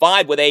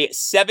 4-5 with a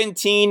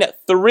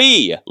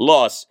 17-3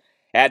 loss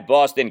at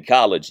Boston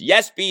College.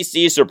 Yes,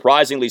 BC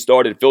surprisingly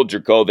started Phil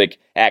Jurkovec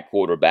at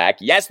quarterback.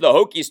 Yes, the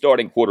Hokies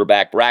starting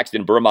quarterback,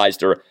 Braxton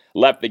Burmeister,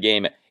 left the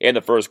game in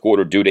the first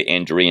quarter due to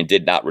injury and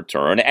did not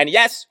return. And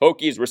yes,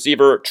 Hokies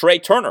receiver Trey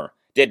Turner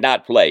did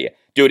not play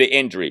due to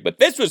injury. But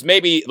this was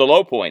maybe the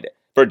low point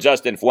for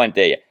Justin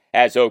Fuente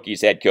as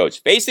Hokies head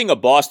coach. Facing a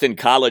Boston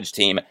College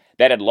team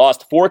that had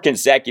lost 4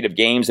 consecutive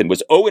games and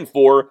was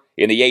 0-4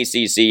 in the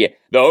ACC,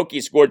 the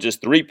Hokies scored just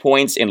 3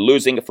 points in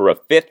losing for a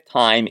 5th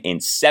time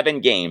in 7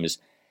 games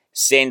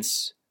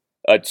since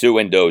a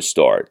 2-0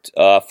 start.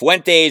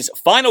 Fuente's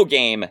final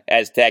game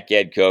as Tech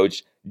head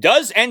coach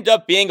does end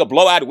up being a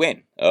blowout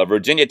win.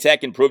 Virginia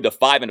Tech improved to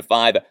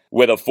 5-5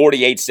 with a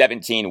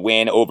 48-17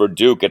 win over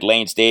Duke at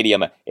Lane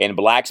Stadium in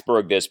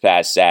Blacksburg this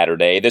past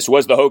Saturday. This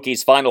was the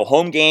Hokies' final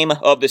home game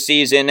of the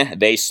season.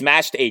 They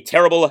smashed a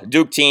terrible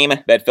Duke team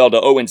that fell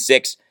to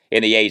 0-6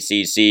 in the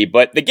ACC,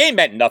 but the game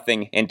meant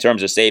nothing in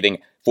terms of saving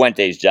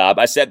Fuente's job.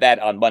 I said that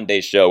on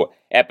Monday's show,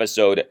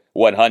 episode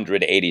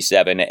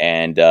 187,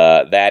 and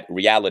that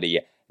reality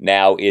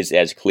now is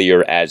as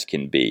clear as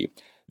can be.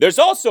 There's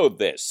also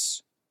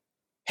this.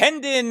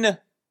 Hendon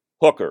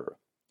Hooker.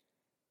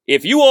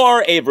 If you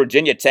are a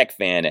Virginia Tech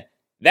fan,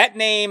 that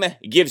name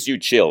gives you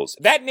chills.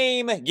 That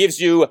name gives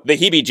you the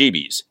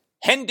heebie-jeebies.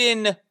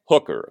 Hendon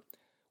Hooker.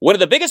 One of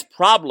the biggest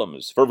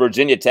problems for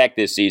Virginia Tech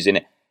this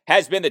season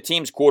has been the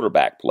team's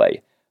quarterback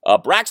play.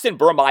 Braxton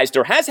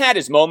Burmeister has had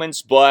his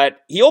moments,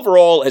 but he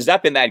overall has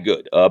not been that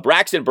good.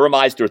 Braxton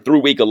Burmeister through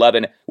week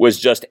 11 was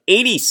just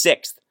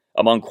 86th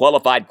among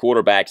qualified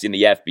quarterbacks in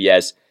the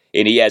FBS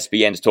in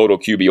ESPN's total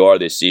QBR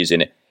this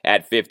season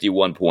at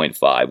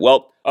 51.5.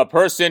 Well, a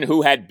person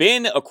who had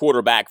been a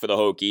quarterback for the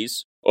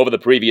Hokies over the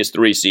previous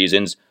 3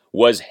 seasons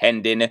was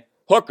Hendon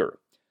Hooker.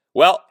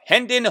 Well,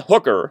 Hendon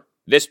Hooker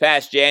this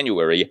past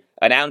January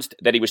announced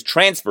that he was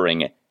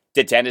transferring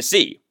to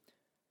Tennessee.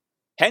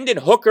 Hendon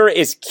Hooker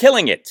is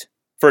killing it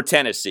for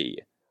Tennessee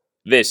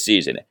this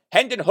season.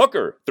 Hendon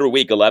Hooker, through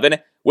week 11,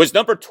 was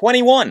number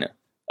 21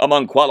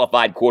 among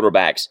qualified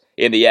quarterbacks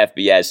in the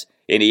FBS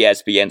in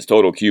ESPN's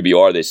total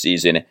QBR this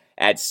season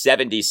at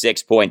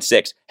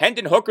 76.6.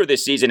 Hendon Hooker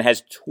this season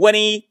has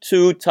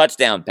 22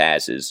 touchdown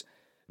passes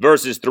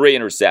versus 3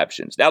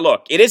 interceptions. Now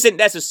look, it isn't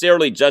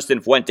necessarily Justin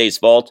Fuente's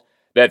fault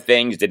that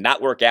things did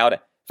not work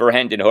out for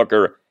Hendon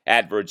Hooker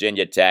at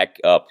Virginia Tech.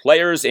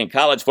 Players in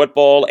college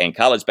football and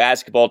college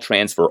basketball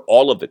transfer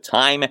all of the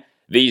time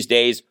these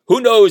days.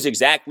 Who knows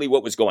exactly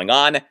what was going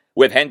on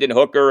with Hendon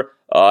Hooker?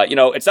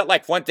 It's not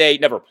like Fuente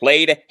never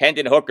played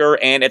Hendon Hooker,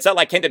 and it's not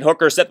like Hendon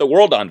Hooker set the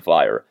world on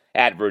fire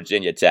at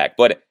Virginia Tech.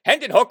 But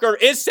Hendon Hooker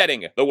is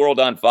setting the world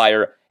on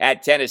fire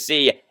at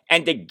Tennessee,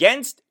 and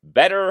against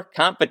better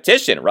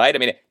competition, right? I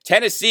mean,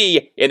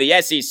 Tennessee in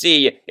the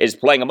SEC is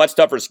playing a much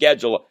tougher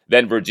schedule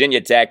than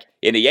Virginia Tech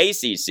in the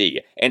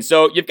ACC. And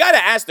so you've got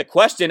to ask the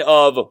question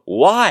of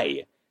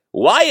why?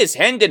 Why is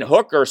Hendon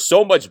Hooker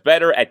so much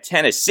better at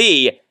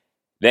Tennessee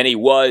than he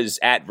was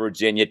at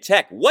Virginia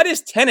Tech? What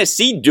is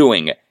Tennessee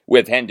doing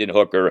with Hendon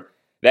Hooker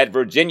that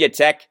Virginia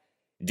Tech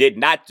did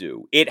not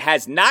do? It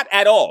has not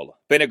at all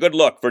been a good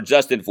look for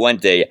Justin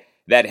Fuente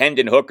that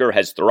Hendon Hooker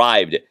has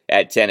thrived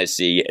at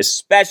Tennessee,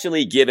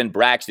 especially given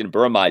Braxton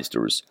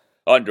Burmeister's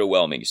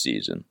underwhelming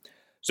season.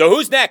 So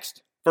who's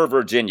next for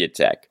Virginia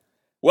Tech?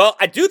 Well,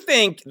 I do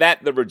think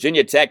that the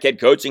Virginia Tech head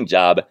coaching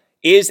job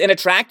is an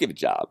attractive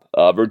job.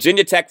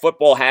 Virginia Tech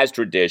football has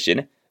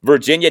tradition.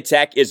 Virginia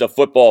Tech is a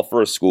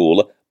football-first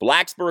school.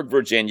 Blacksburg,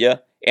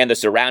 Virginia, and the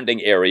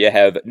surrounding area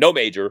have no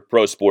major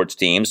pro sports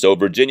teams, so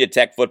Virginia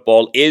Tech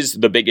football is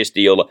the biggest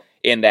deal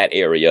in that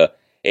area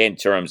in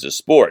terms of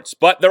sports.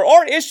 But there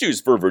are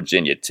issues for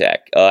Virginia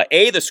Tech.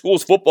 The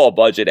school's football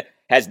budget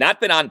has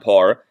not been on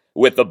par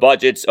with the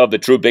budgets of the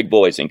true big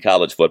boys in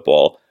college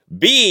football.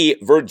 B,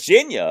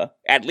 Virginia,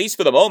 at least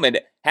for the moment,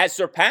 has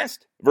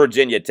surpassed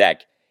Virginia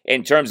Tech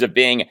in terms of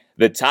being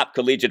the top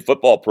collegiate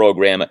football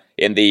program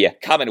in the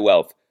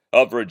Commonwealth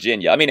of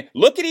Virginia. I mean,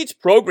 look at each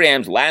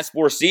program's last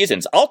 4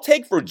 seasons. I'll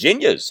take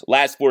Virginia's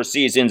last 4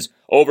 seasons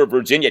over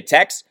Virginia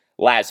Tech's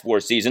last 4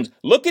 seasons.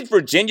 Look at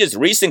Virginia's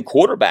recent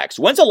quarterbacks.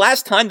 When's the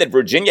last time that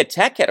Virginia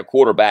Tech had a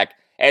quarterback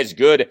as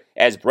good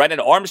as Brennan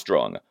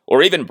Armstrong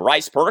or even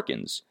Bryce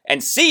Perkins?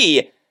 And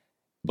C,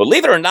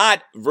 believe it or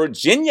not,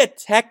 Virginia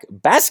Tech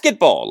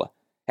basketball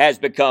has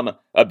become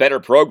a better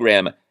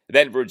program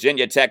than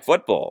Virginia Tech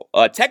football.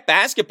 Tech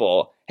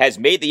basketball has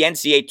made the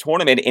NCAA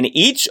tournament in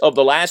each of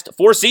the last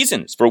 4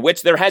 seasons for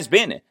which there has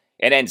been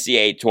an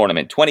NCAA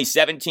tournament,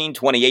 2017,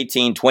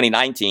 2018,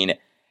 2019,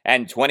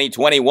 and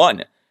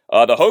 2021.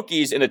 The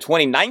Hokies in the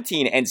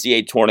 2019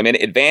 NCAA tournament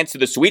advanced to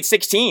the Sweet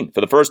 16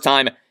 for the first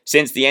time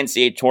since the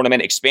NCAA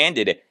tournament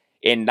expanded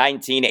in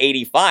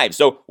 1985.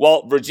 So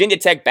while Virginia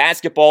Tech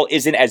basketball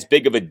isn't as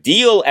big of a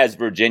deal as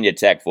Virginia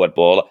Tech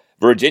football,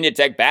 Virginia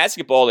Tech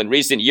basketball in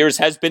recent years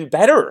has been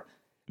better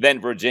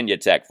than Virginia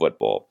Tech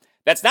football.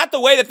 That's not the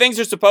way that things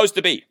are supposed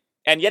to be,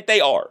 and yet they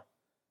are.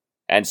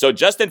 And so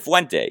Justin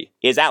Fuente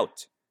is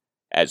out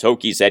as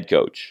Hokies head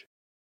coach.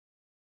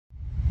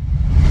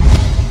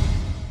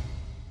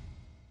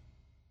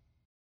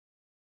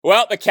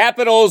 Well, the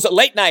Capitals'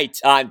 late night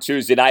on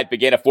Tuesday night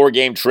began a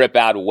 4-game trip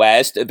out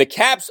west. The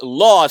Caps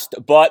lost,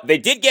 but they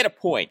did get a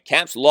point.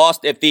 Caps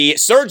lost at the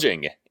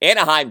surging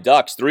Anaheim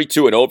Ducks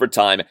 3-2 in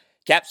overtime.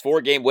 Caps'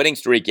 4-game winning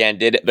streak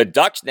ended. The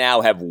Ducks now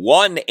have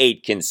won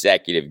 8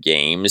 consecutive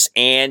games,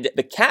 and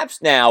the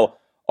Caps now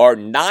are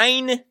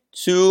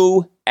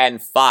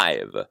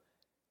 9-2-5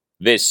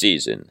 this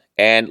season.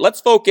 And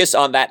let's focus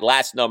on that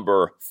last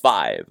number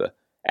 5,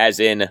 as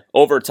in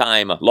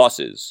overtime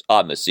losses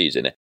on the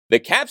season. The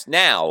Caps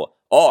now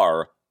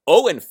are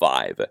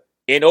 0-5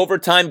 in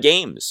overtime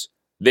games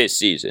this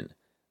season.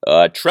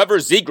 Trevor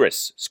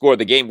Zegras scored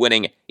the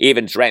game-winning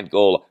even strength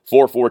goal,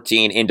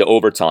 4:14 into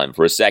overtime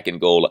for a second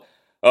goal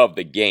of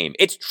the game.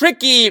 It's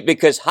tricky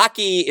because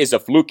hockey is a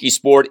fluky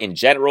sport in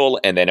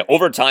general, and then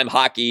overtime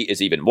hockey is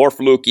even more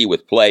fluky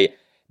with play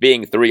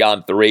being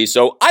 3-on-3.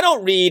 So I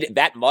don't read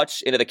that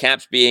much into the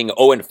Caps being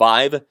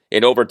 0-5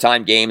 in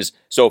overtime games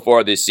so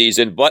far this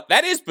season, but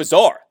that is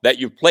bizarre that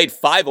you've played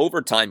 5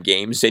 overtime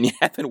games and you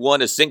haven't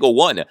won a single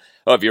one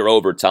of your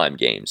overtime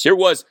games. Here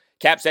was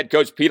Caps head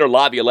coach Peter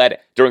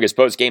Laviolette during his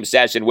post-game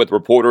session with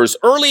reporters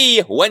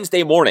early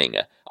Wednesday morning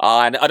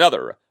on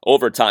another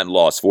overtime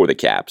loss for the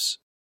Caps.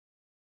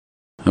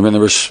 I mean,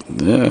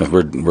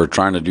 we're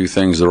trying to do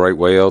things the right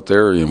way out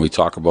there, and we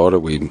talk about it.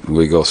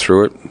 We go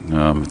through it.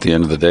 At the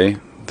end of the day,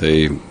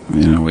 it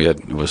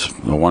was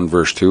a 1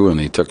 versus 2, and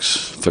he took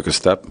a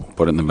step,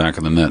 put it in the back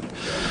of the net.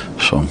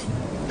 So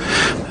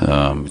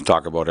we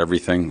talk about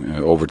everything,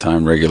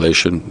 overtime,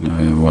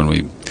 regulation. When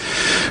we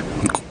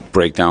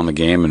break down the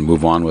game and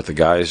move on with the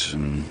guys,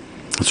 and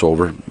it's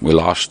over. We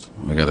lost.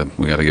 We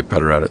gotta get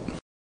better at it.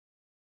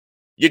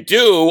 You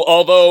do,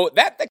 although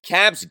that the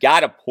Caps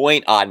got a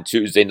point on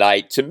Tuesday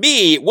night, to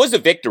me, was a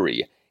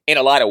victory in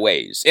a lot of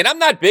ways. And I'm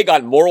not big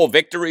on moral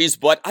victories,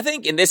 but I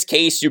think in this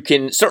case, you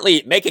can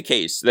certainly make a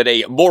case that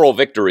a moral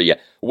victory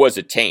was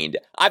attained.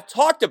 I've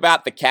talked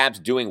about the Caps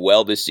doing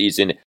well this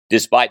season,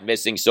 despite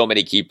missing so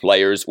many key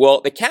players.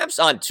 Well, the Caps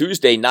on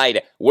Tuesday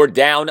night were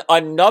down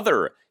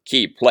another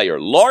key player.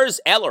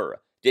 Lars Eller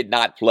did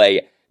not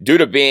play due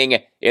to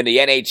being in the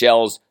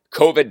NHL's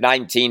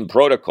COVID-19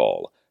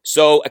 protocol.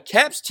 So a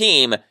Caps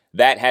team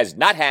that has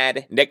not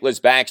had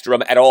Nicklas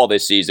Backstrom at all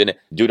this season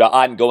due to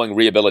ongoing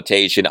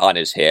rehabilitation on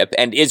his hip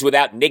and is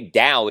without Nick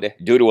Dowd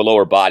due to a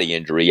lower body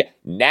injury,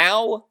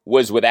 now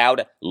was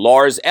without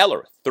Lars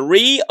Eller.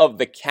 3 of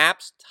the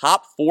Caps'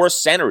 top 4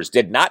 centers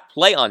did not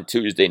play on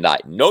Tuesday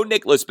night. No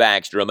Nicklas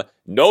Backstrom,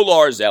 no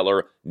Lars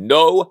Eller,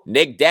 no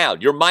Nick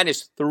Dowd. You're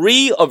minus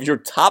 3 of your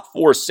top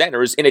 4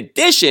 centers, in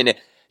addition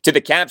to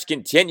the Caps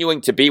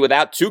continuing to be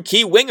without 2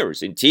 key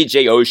wingers in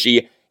TJ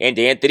Oshie and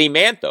Anthony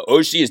Mantha.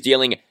 Oshie is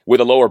dealing with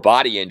a lower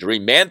body injury.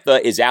 Mantha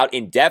is out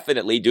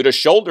indefinitely due to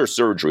shoulder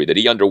surgery that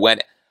he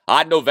underwent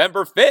on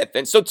November 5th.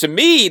 And so to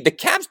me, the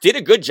Caps did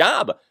a good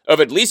job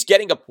of at least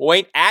getting a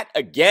point at,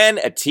 again,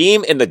 a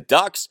team in the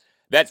Ducks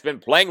that's been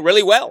playing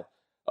really well.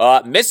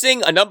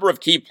 Missing a number of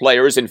key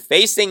players and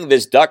facing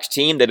this Ducks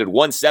team that had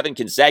won 7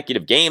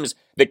 consecutive games,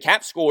 the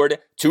Caps scored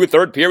 2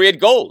 third-period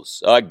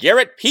goals.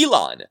 Garrett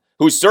Pilon,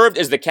 who served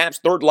as the Caps'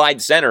 third-line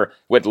center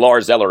with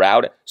Lars Eller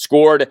out,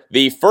 scored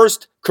the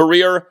first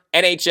career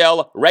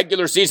NHL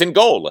regular season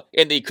goal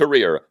in the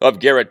career of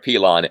Garrett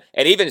Pilon.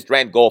 An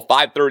even-strength goal,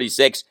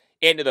 5:36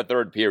 into the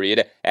third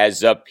period,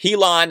 as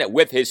Pilon,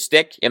 with his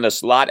stick in the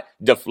slot,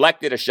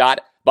 deflected a shot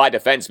by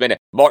defenseman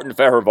Martin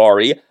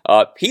Fehervari.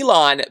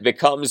 Pilon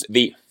becomes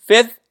the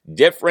 5th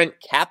different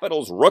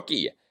Capitals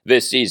rookie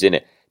this season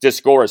to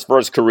score his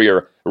first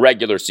career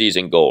regular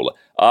season goal.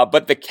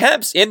 But the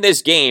Caps in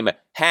this game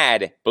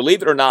had,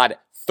 believe it or not,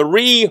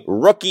 3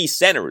 rookie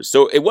centers.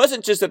 So it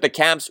wasn't just that the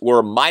Caps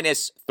were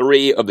minus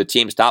 3 of the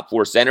team's top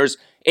 4 centers.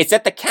 It's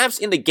that the Caps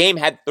in the game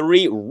had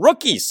 3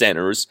 rookie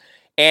centers.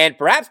 And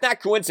perhaps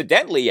not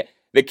coincidentally,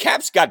 the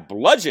Caps got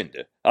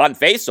bludgeoned on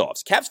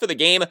faceoffs. Caps for the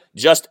game,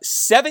 just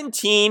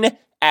 17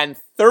 and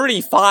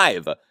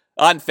 35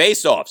 on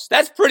faceoffs.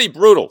 That's pretty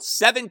brutal.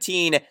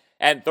 17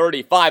 and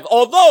 35.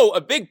 Although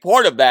a big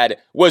part of that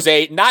was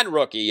a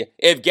non-rookie,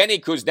 Evgeny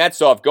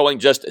Kuznetsov, going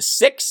just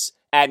 6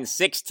 and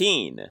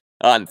 16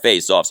 on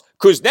faceoffs.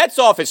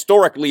 Kuznetsov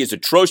historically is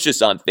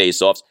atrocious on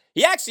faceoffs.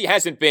 He actually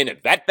hasn't been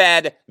that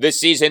bad this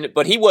season,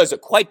 but he was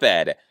quite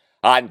bad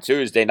on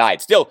Tuesday night.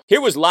 Still,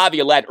 here was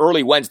Laviolette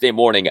early Wednesday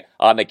morning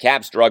on the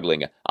Caps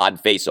struggling on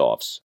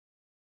faceoffs.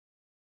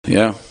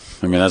 Yeah,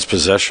 I mean that's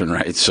possession,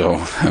 right? So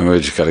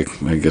we just got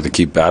to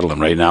keep battling.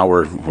 Right now,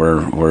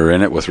 we're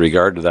in it with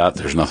regard to that.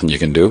 There's nothing you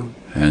can do,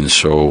 and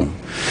so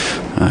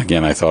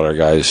again, I thought our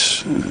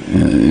guys,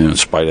 in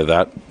spite of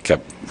that,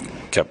 kept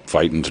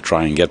fighting to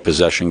try and get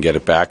possession, get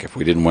it back. If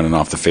we didn't win it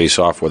off the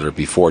face-off, whether it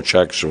be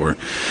forechecks or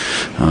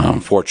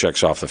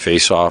forechecks off the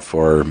face-off,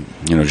 or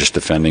just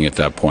defending at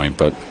that point.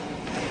 But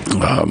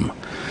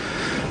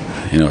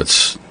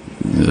it's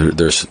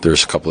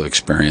there's a couple of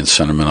experienced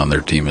centermen on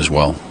their team as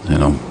well.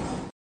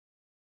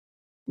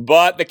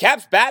 But the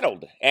Caps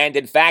battled and,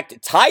 in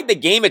fact, tied the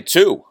game at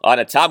 2 on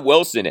a Tom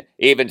Wilson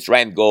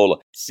even-strength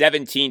goal,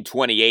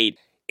 17-28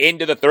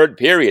 into the third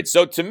period.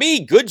 So, to me,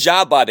 good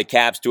job by the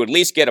Caps to at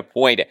least get a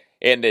point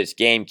in this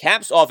game.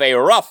 Caps off a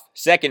rough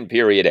second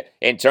period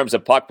in terms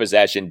of puck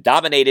possession,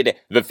 dominated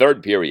the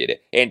third period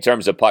in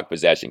terms of puck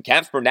possession.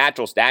 Caps per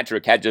natural stat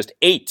trick had just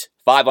 8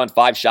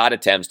 5-on-5 shot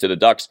attempts to the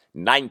Ducks'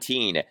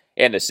 19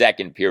 in the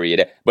second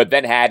period, but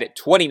then had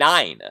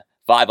 29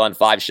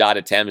 5-on-5 shot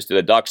attempts to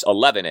the Ducks'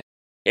 11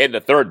 in the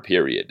third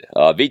period.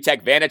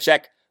 Vitek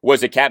Vanacek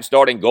was a Cap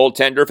starting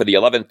goaltender for the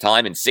 11th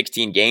time in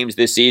 16 games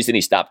this season.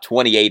 He stopped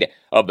 28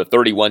 of the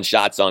 31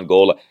 shots on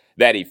goal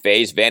that he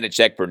faced.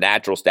 Vanacek per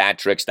natural stat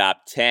trick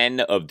stopped 10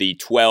 of the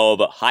 12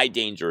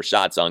 high-danger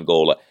shots on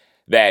goal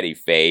that he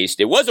faced.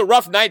 It was a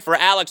rough night for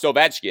Alex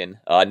Ovechkin.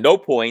 No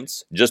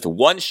points, just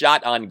 1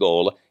 shot on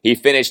goal. He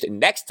finished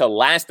next to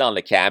last on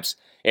the Caps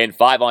in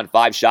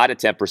 5-on-5 shot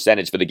attempt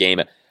percentage for the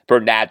game per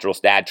natural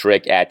stat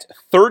trick at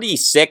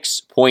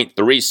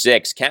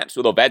 36.36. Caps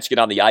with Ovechkin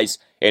on the ice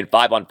in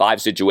 5-on-5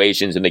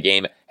 situations in the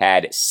game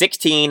had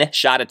 16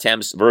 shot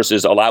attempts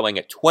versus allowing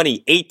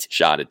 28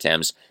 shot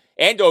attempts.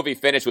 And Ovi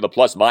finished with a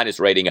plus-minus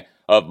rating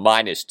of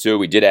 -2.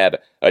 We did have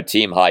a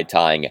team-high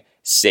tying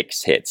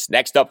 6 hits.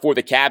 Next up for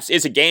the Caps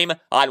is a game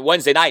on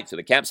Wednesday night. So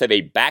the Caps have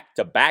a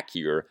back-to-back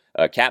here.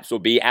 Caps will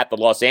be at the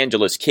Los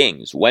Angeles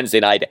Kings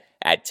Wednesday night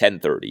at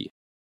 10:30.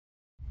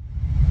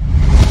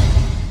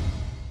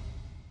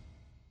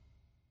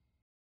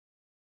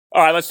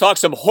 All right, let's talk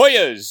some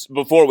Hoyas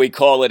before we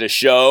call it a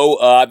show.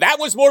 That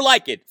was more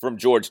like it from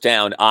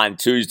Georgetown on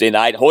Tuesday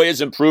night. Hoyas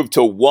improved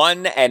to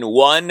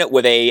 1-1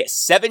 with a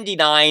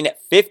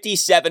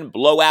 79-57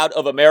 blowout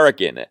of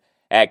American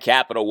at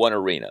Capital One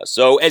Arena.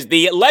 So as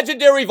the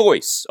legendary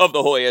voice of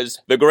the Hoyas,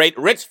 the great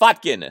Rich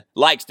Fatkin,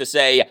 likes to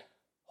say,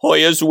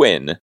 Hoyas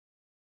win.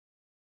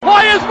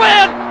 Hoyas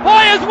win!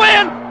 Hoyas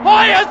win!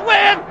 Hoyas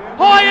win!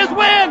 Hoyas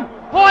win!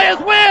 Hoyas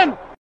win!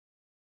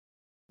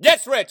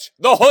 Yes, Rich,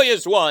 the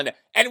Hoyas won,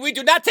 and we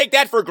do not take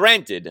that for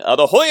granted.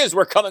 The Hoyas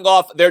were coming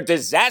off their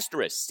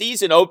disastrous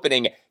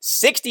season-opening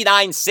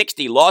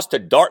 69-60 loss to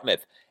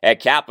Dartmouth at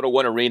Capital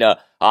One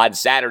Arena on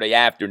Saturday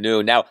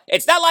afternoon. Now,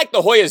 it's not like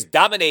the Hoyas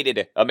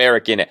dominated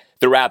American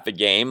throughout the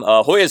game.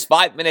 Hoyas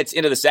 5 minutes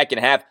into the second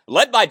half,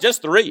 led by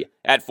just 3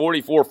 at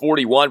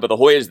 44-41, but the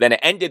Hoyas then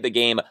ended the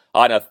game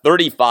on a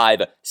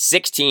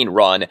 35-16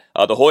 run.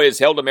 The Hoyas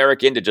held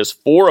American to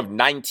just 4 of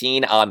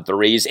 19 on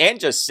threes and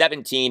just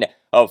 17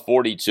 of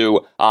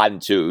 42 on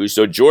 2s.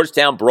 So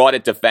Georgetown brought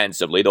it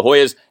defensively. The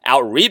Hoyas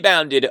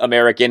out-rebounded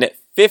American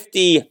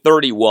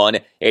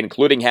 50-31,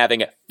 including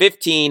having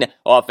 15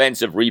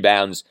 offensive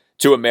rebounds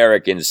to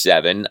American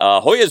 7.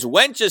 Hoyas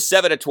went just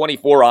 7 of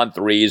 24 on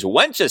threes,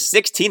 went just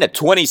 16 of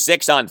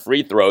 26 on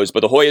free throws,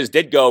 but the Hoyas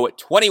did go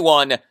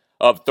 21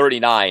 of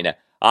 39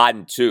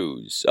 on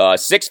 2s.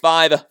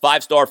 6'5",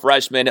 5-star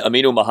freshman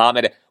Aminu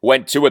Muhammad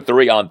went 2 of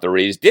 3 on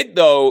threes. Did,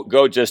 though,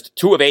 go just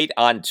 2 of 8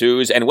 on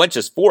 2s and went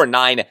just 4 of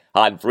 9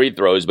 on free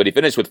throws, but he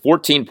finished with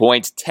 14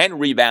 points, 10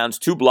 rebounds,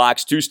 2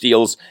 blocks, 2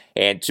 steals,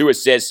 and 2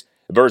 assists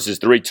versus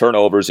 3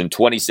 turnovers in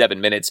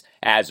 27 minutes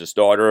as a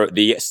starter.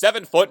 The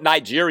 7-foot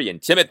Nigerian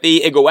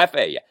Timothy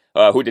Igwefe,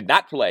 who did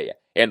not play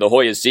in the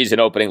Hoyas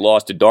season-opening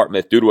loss to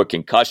Dartmouth due to a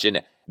concussion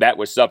that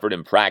was suffered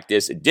in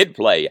practice, did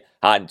play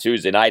on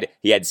Tuesday night.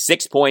 He had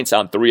 6 points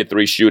on 3 of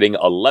 3 shooting,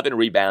 11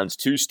 rebounds,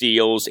 2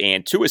 steals,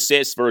 and 2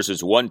 assists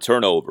versus 1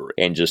 turnover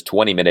in just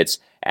 20 minutes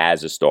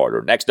as a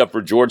starter. Next up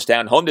for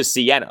Georgetown, home to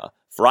Siena,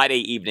 Friday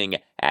evening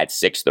at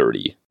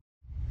 6:30.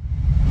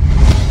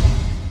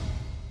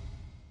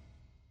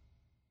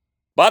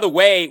 By the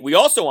way, we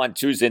also on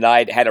Tuesday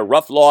night had a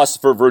rough loss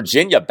for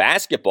Virginia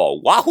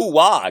basketball. Wahoo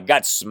Wah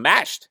got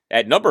smashed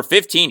at number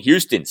 15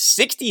 Houston,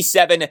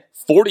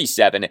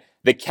 67-47.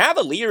 The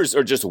Cavaliers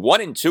are just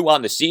 1-2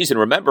 on the season.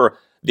 Remember,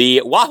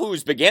 the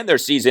Wahoos began their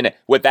season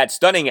with that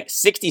stunning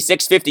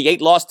 66-58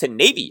 loss to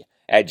Navy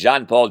at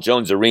John Paul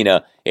Jones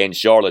Arena in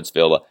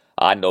Charlottesville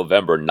on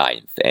November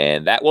 9th.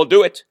 And that will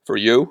do it for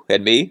you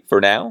and me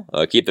for now.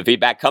 Keep the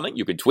feedback coming.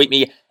 You can tweet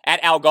me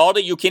at Al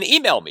Galdi. You can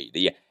email me,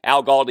 the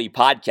Al Galdi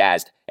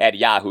podcast at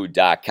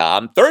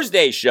yahoo.com.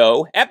 Thursday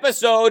show,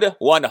 episode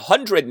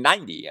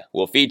 190,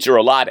 will feature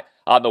a lot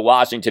on the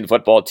Washington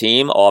football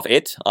team off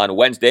it on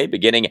Wednesday,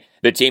 beginning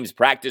the team's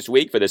practice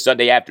week for the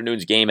Sunday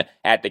afternoon's game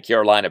at the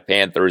Carolina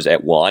Panthers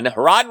at 1.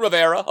 Ron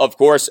Rivera, of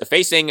course,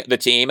 facing the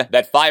team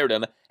that fired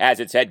him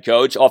as its head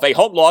coach off a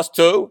home loss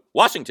to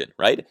Washington,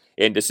 right,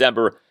 in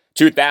December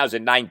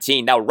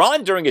 2019. Now,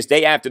 Ron, during his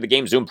day after the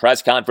game Zoom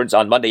press conference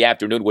on Monday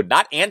afternoon, would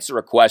not answer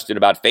a question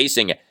about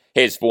facing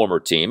his former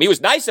team. He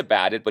was nice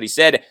about it, but he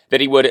said that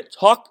he would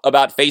talk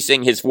about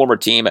facing his former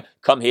team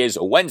come his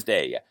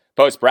Wednesday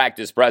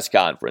post-practice press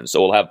conference.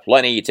 So we'll have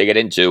plenty to get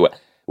into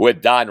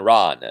with Don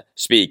Ron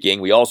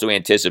speaking. We also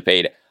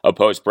anticipate a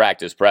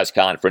post-practice press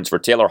conference for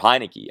Taylor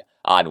Heineke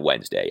on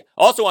Wednesday.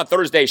 Also on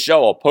Thursday's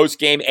show, a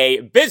post-game, a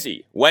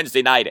busy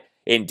Wednesday night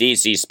in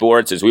DC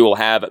sports, as we will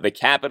have the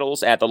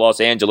Capitals at the Los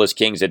Angeles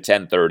Kings at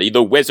 10:30,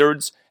 the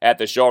Wizards at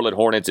the Charlotte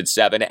Hornets at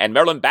 7, and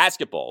Maryland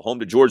basketball home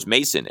to George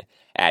Mason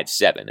at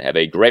 7. Have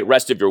a great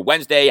rest of your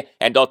Wednesday,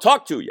 and I'll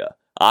talk to you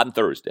on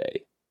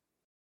Thursday.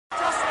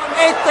 Just when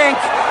they think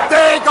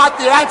they got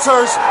the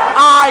answers,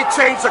 I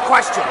change the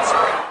questions.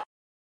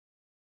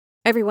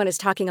 Everyone is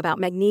talking about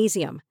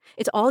magnesium.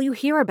 It's all you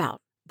hear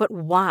about. But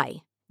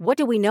why? What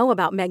do we know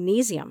about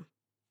magnesium?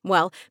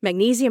 Well,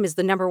 magnesium is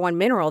the number one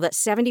mineral that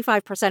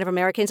 75% of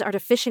Americans are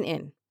deficient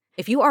in.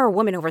 If you are a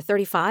woman over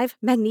 35,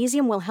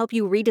 magnesium will help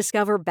you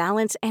rediscover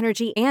balance,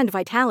 energy, and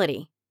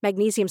vitality.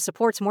 Magnesium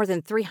supports more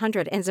than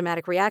 300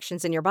 enzymatic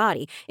reactions in your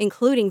body,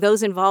 including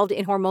those involved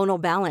in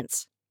hormonal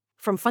balance.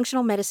 From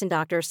functional medicine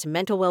doctors to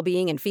mental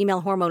well-being and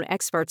female hormone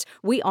experts,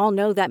 we all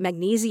know that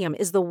magnesium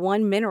is the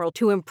one mineral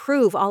to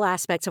improve all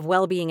aspects of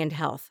well-being and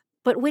health.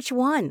 But which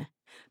one?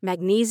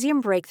 Magnesium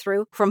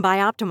Breakthrough from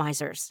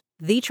Bioptimizers,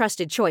 the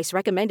trusted choice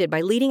recommended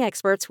by leading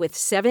experts with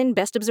 7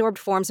 best-absorbed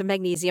forms of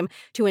magnesium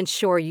to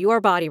ensure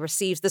your body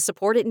receives the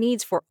support it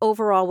needs for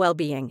overall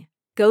well-being.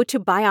 Go to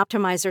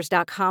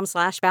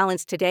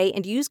bioptimizers.com/balance today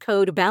and use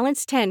code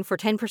BALANCE10 for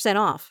 10%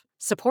 off.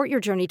 Support your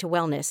journey to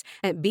wellness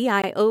at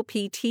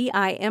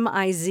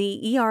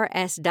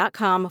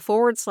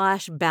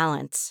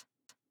bioptimizers.com/balance.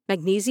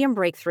 Magnesium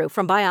Breakthrough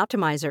from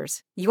Bioptimizers,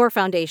 your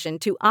foundation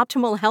to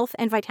optimal health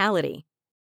and vitality.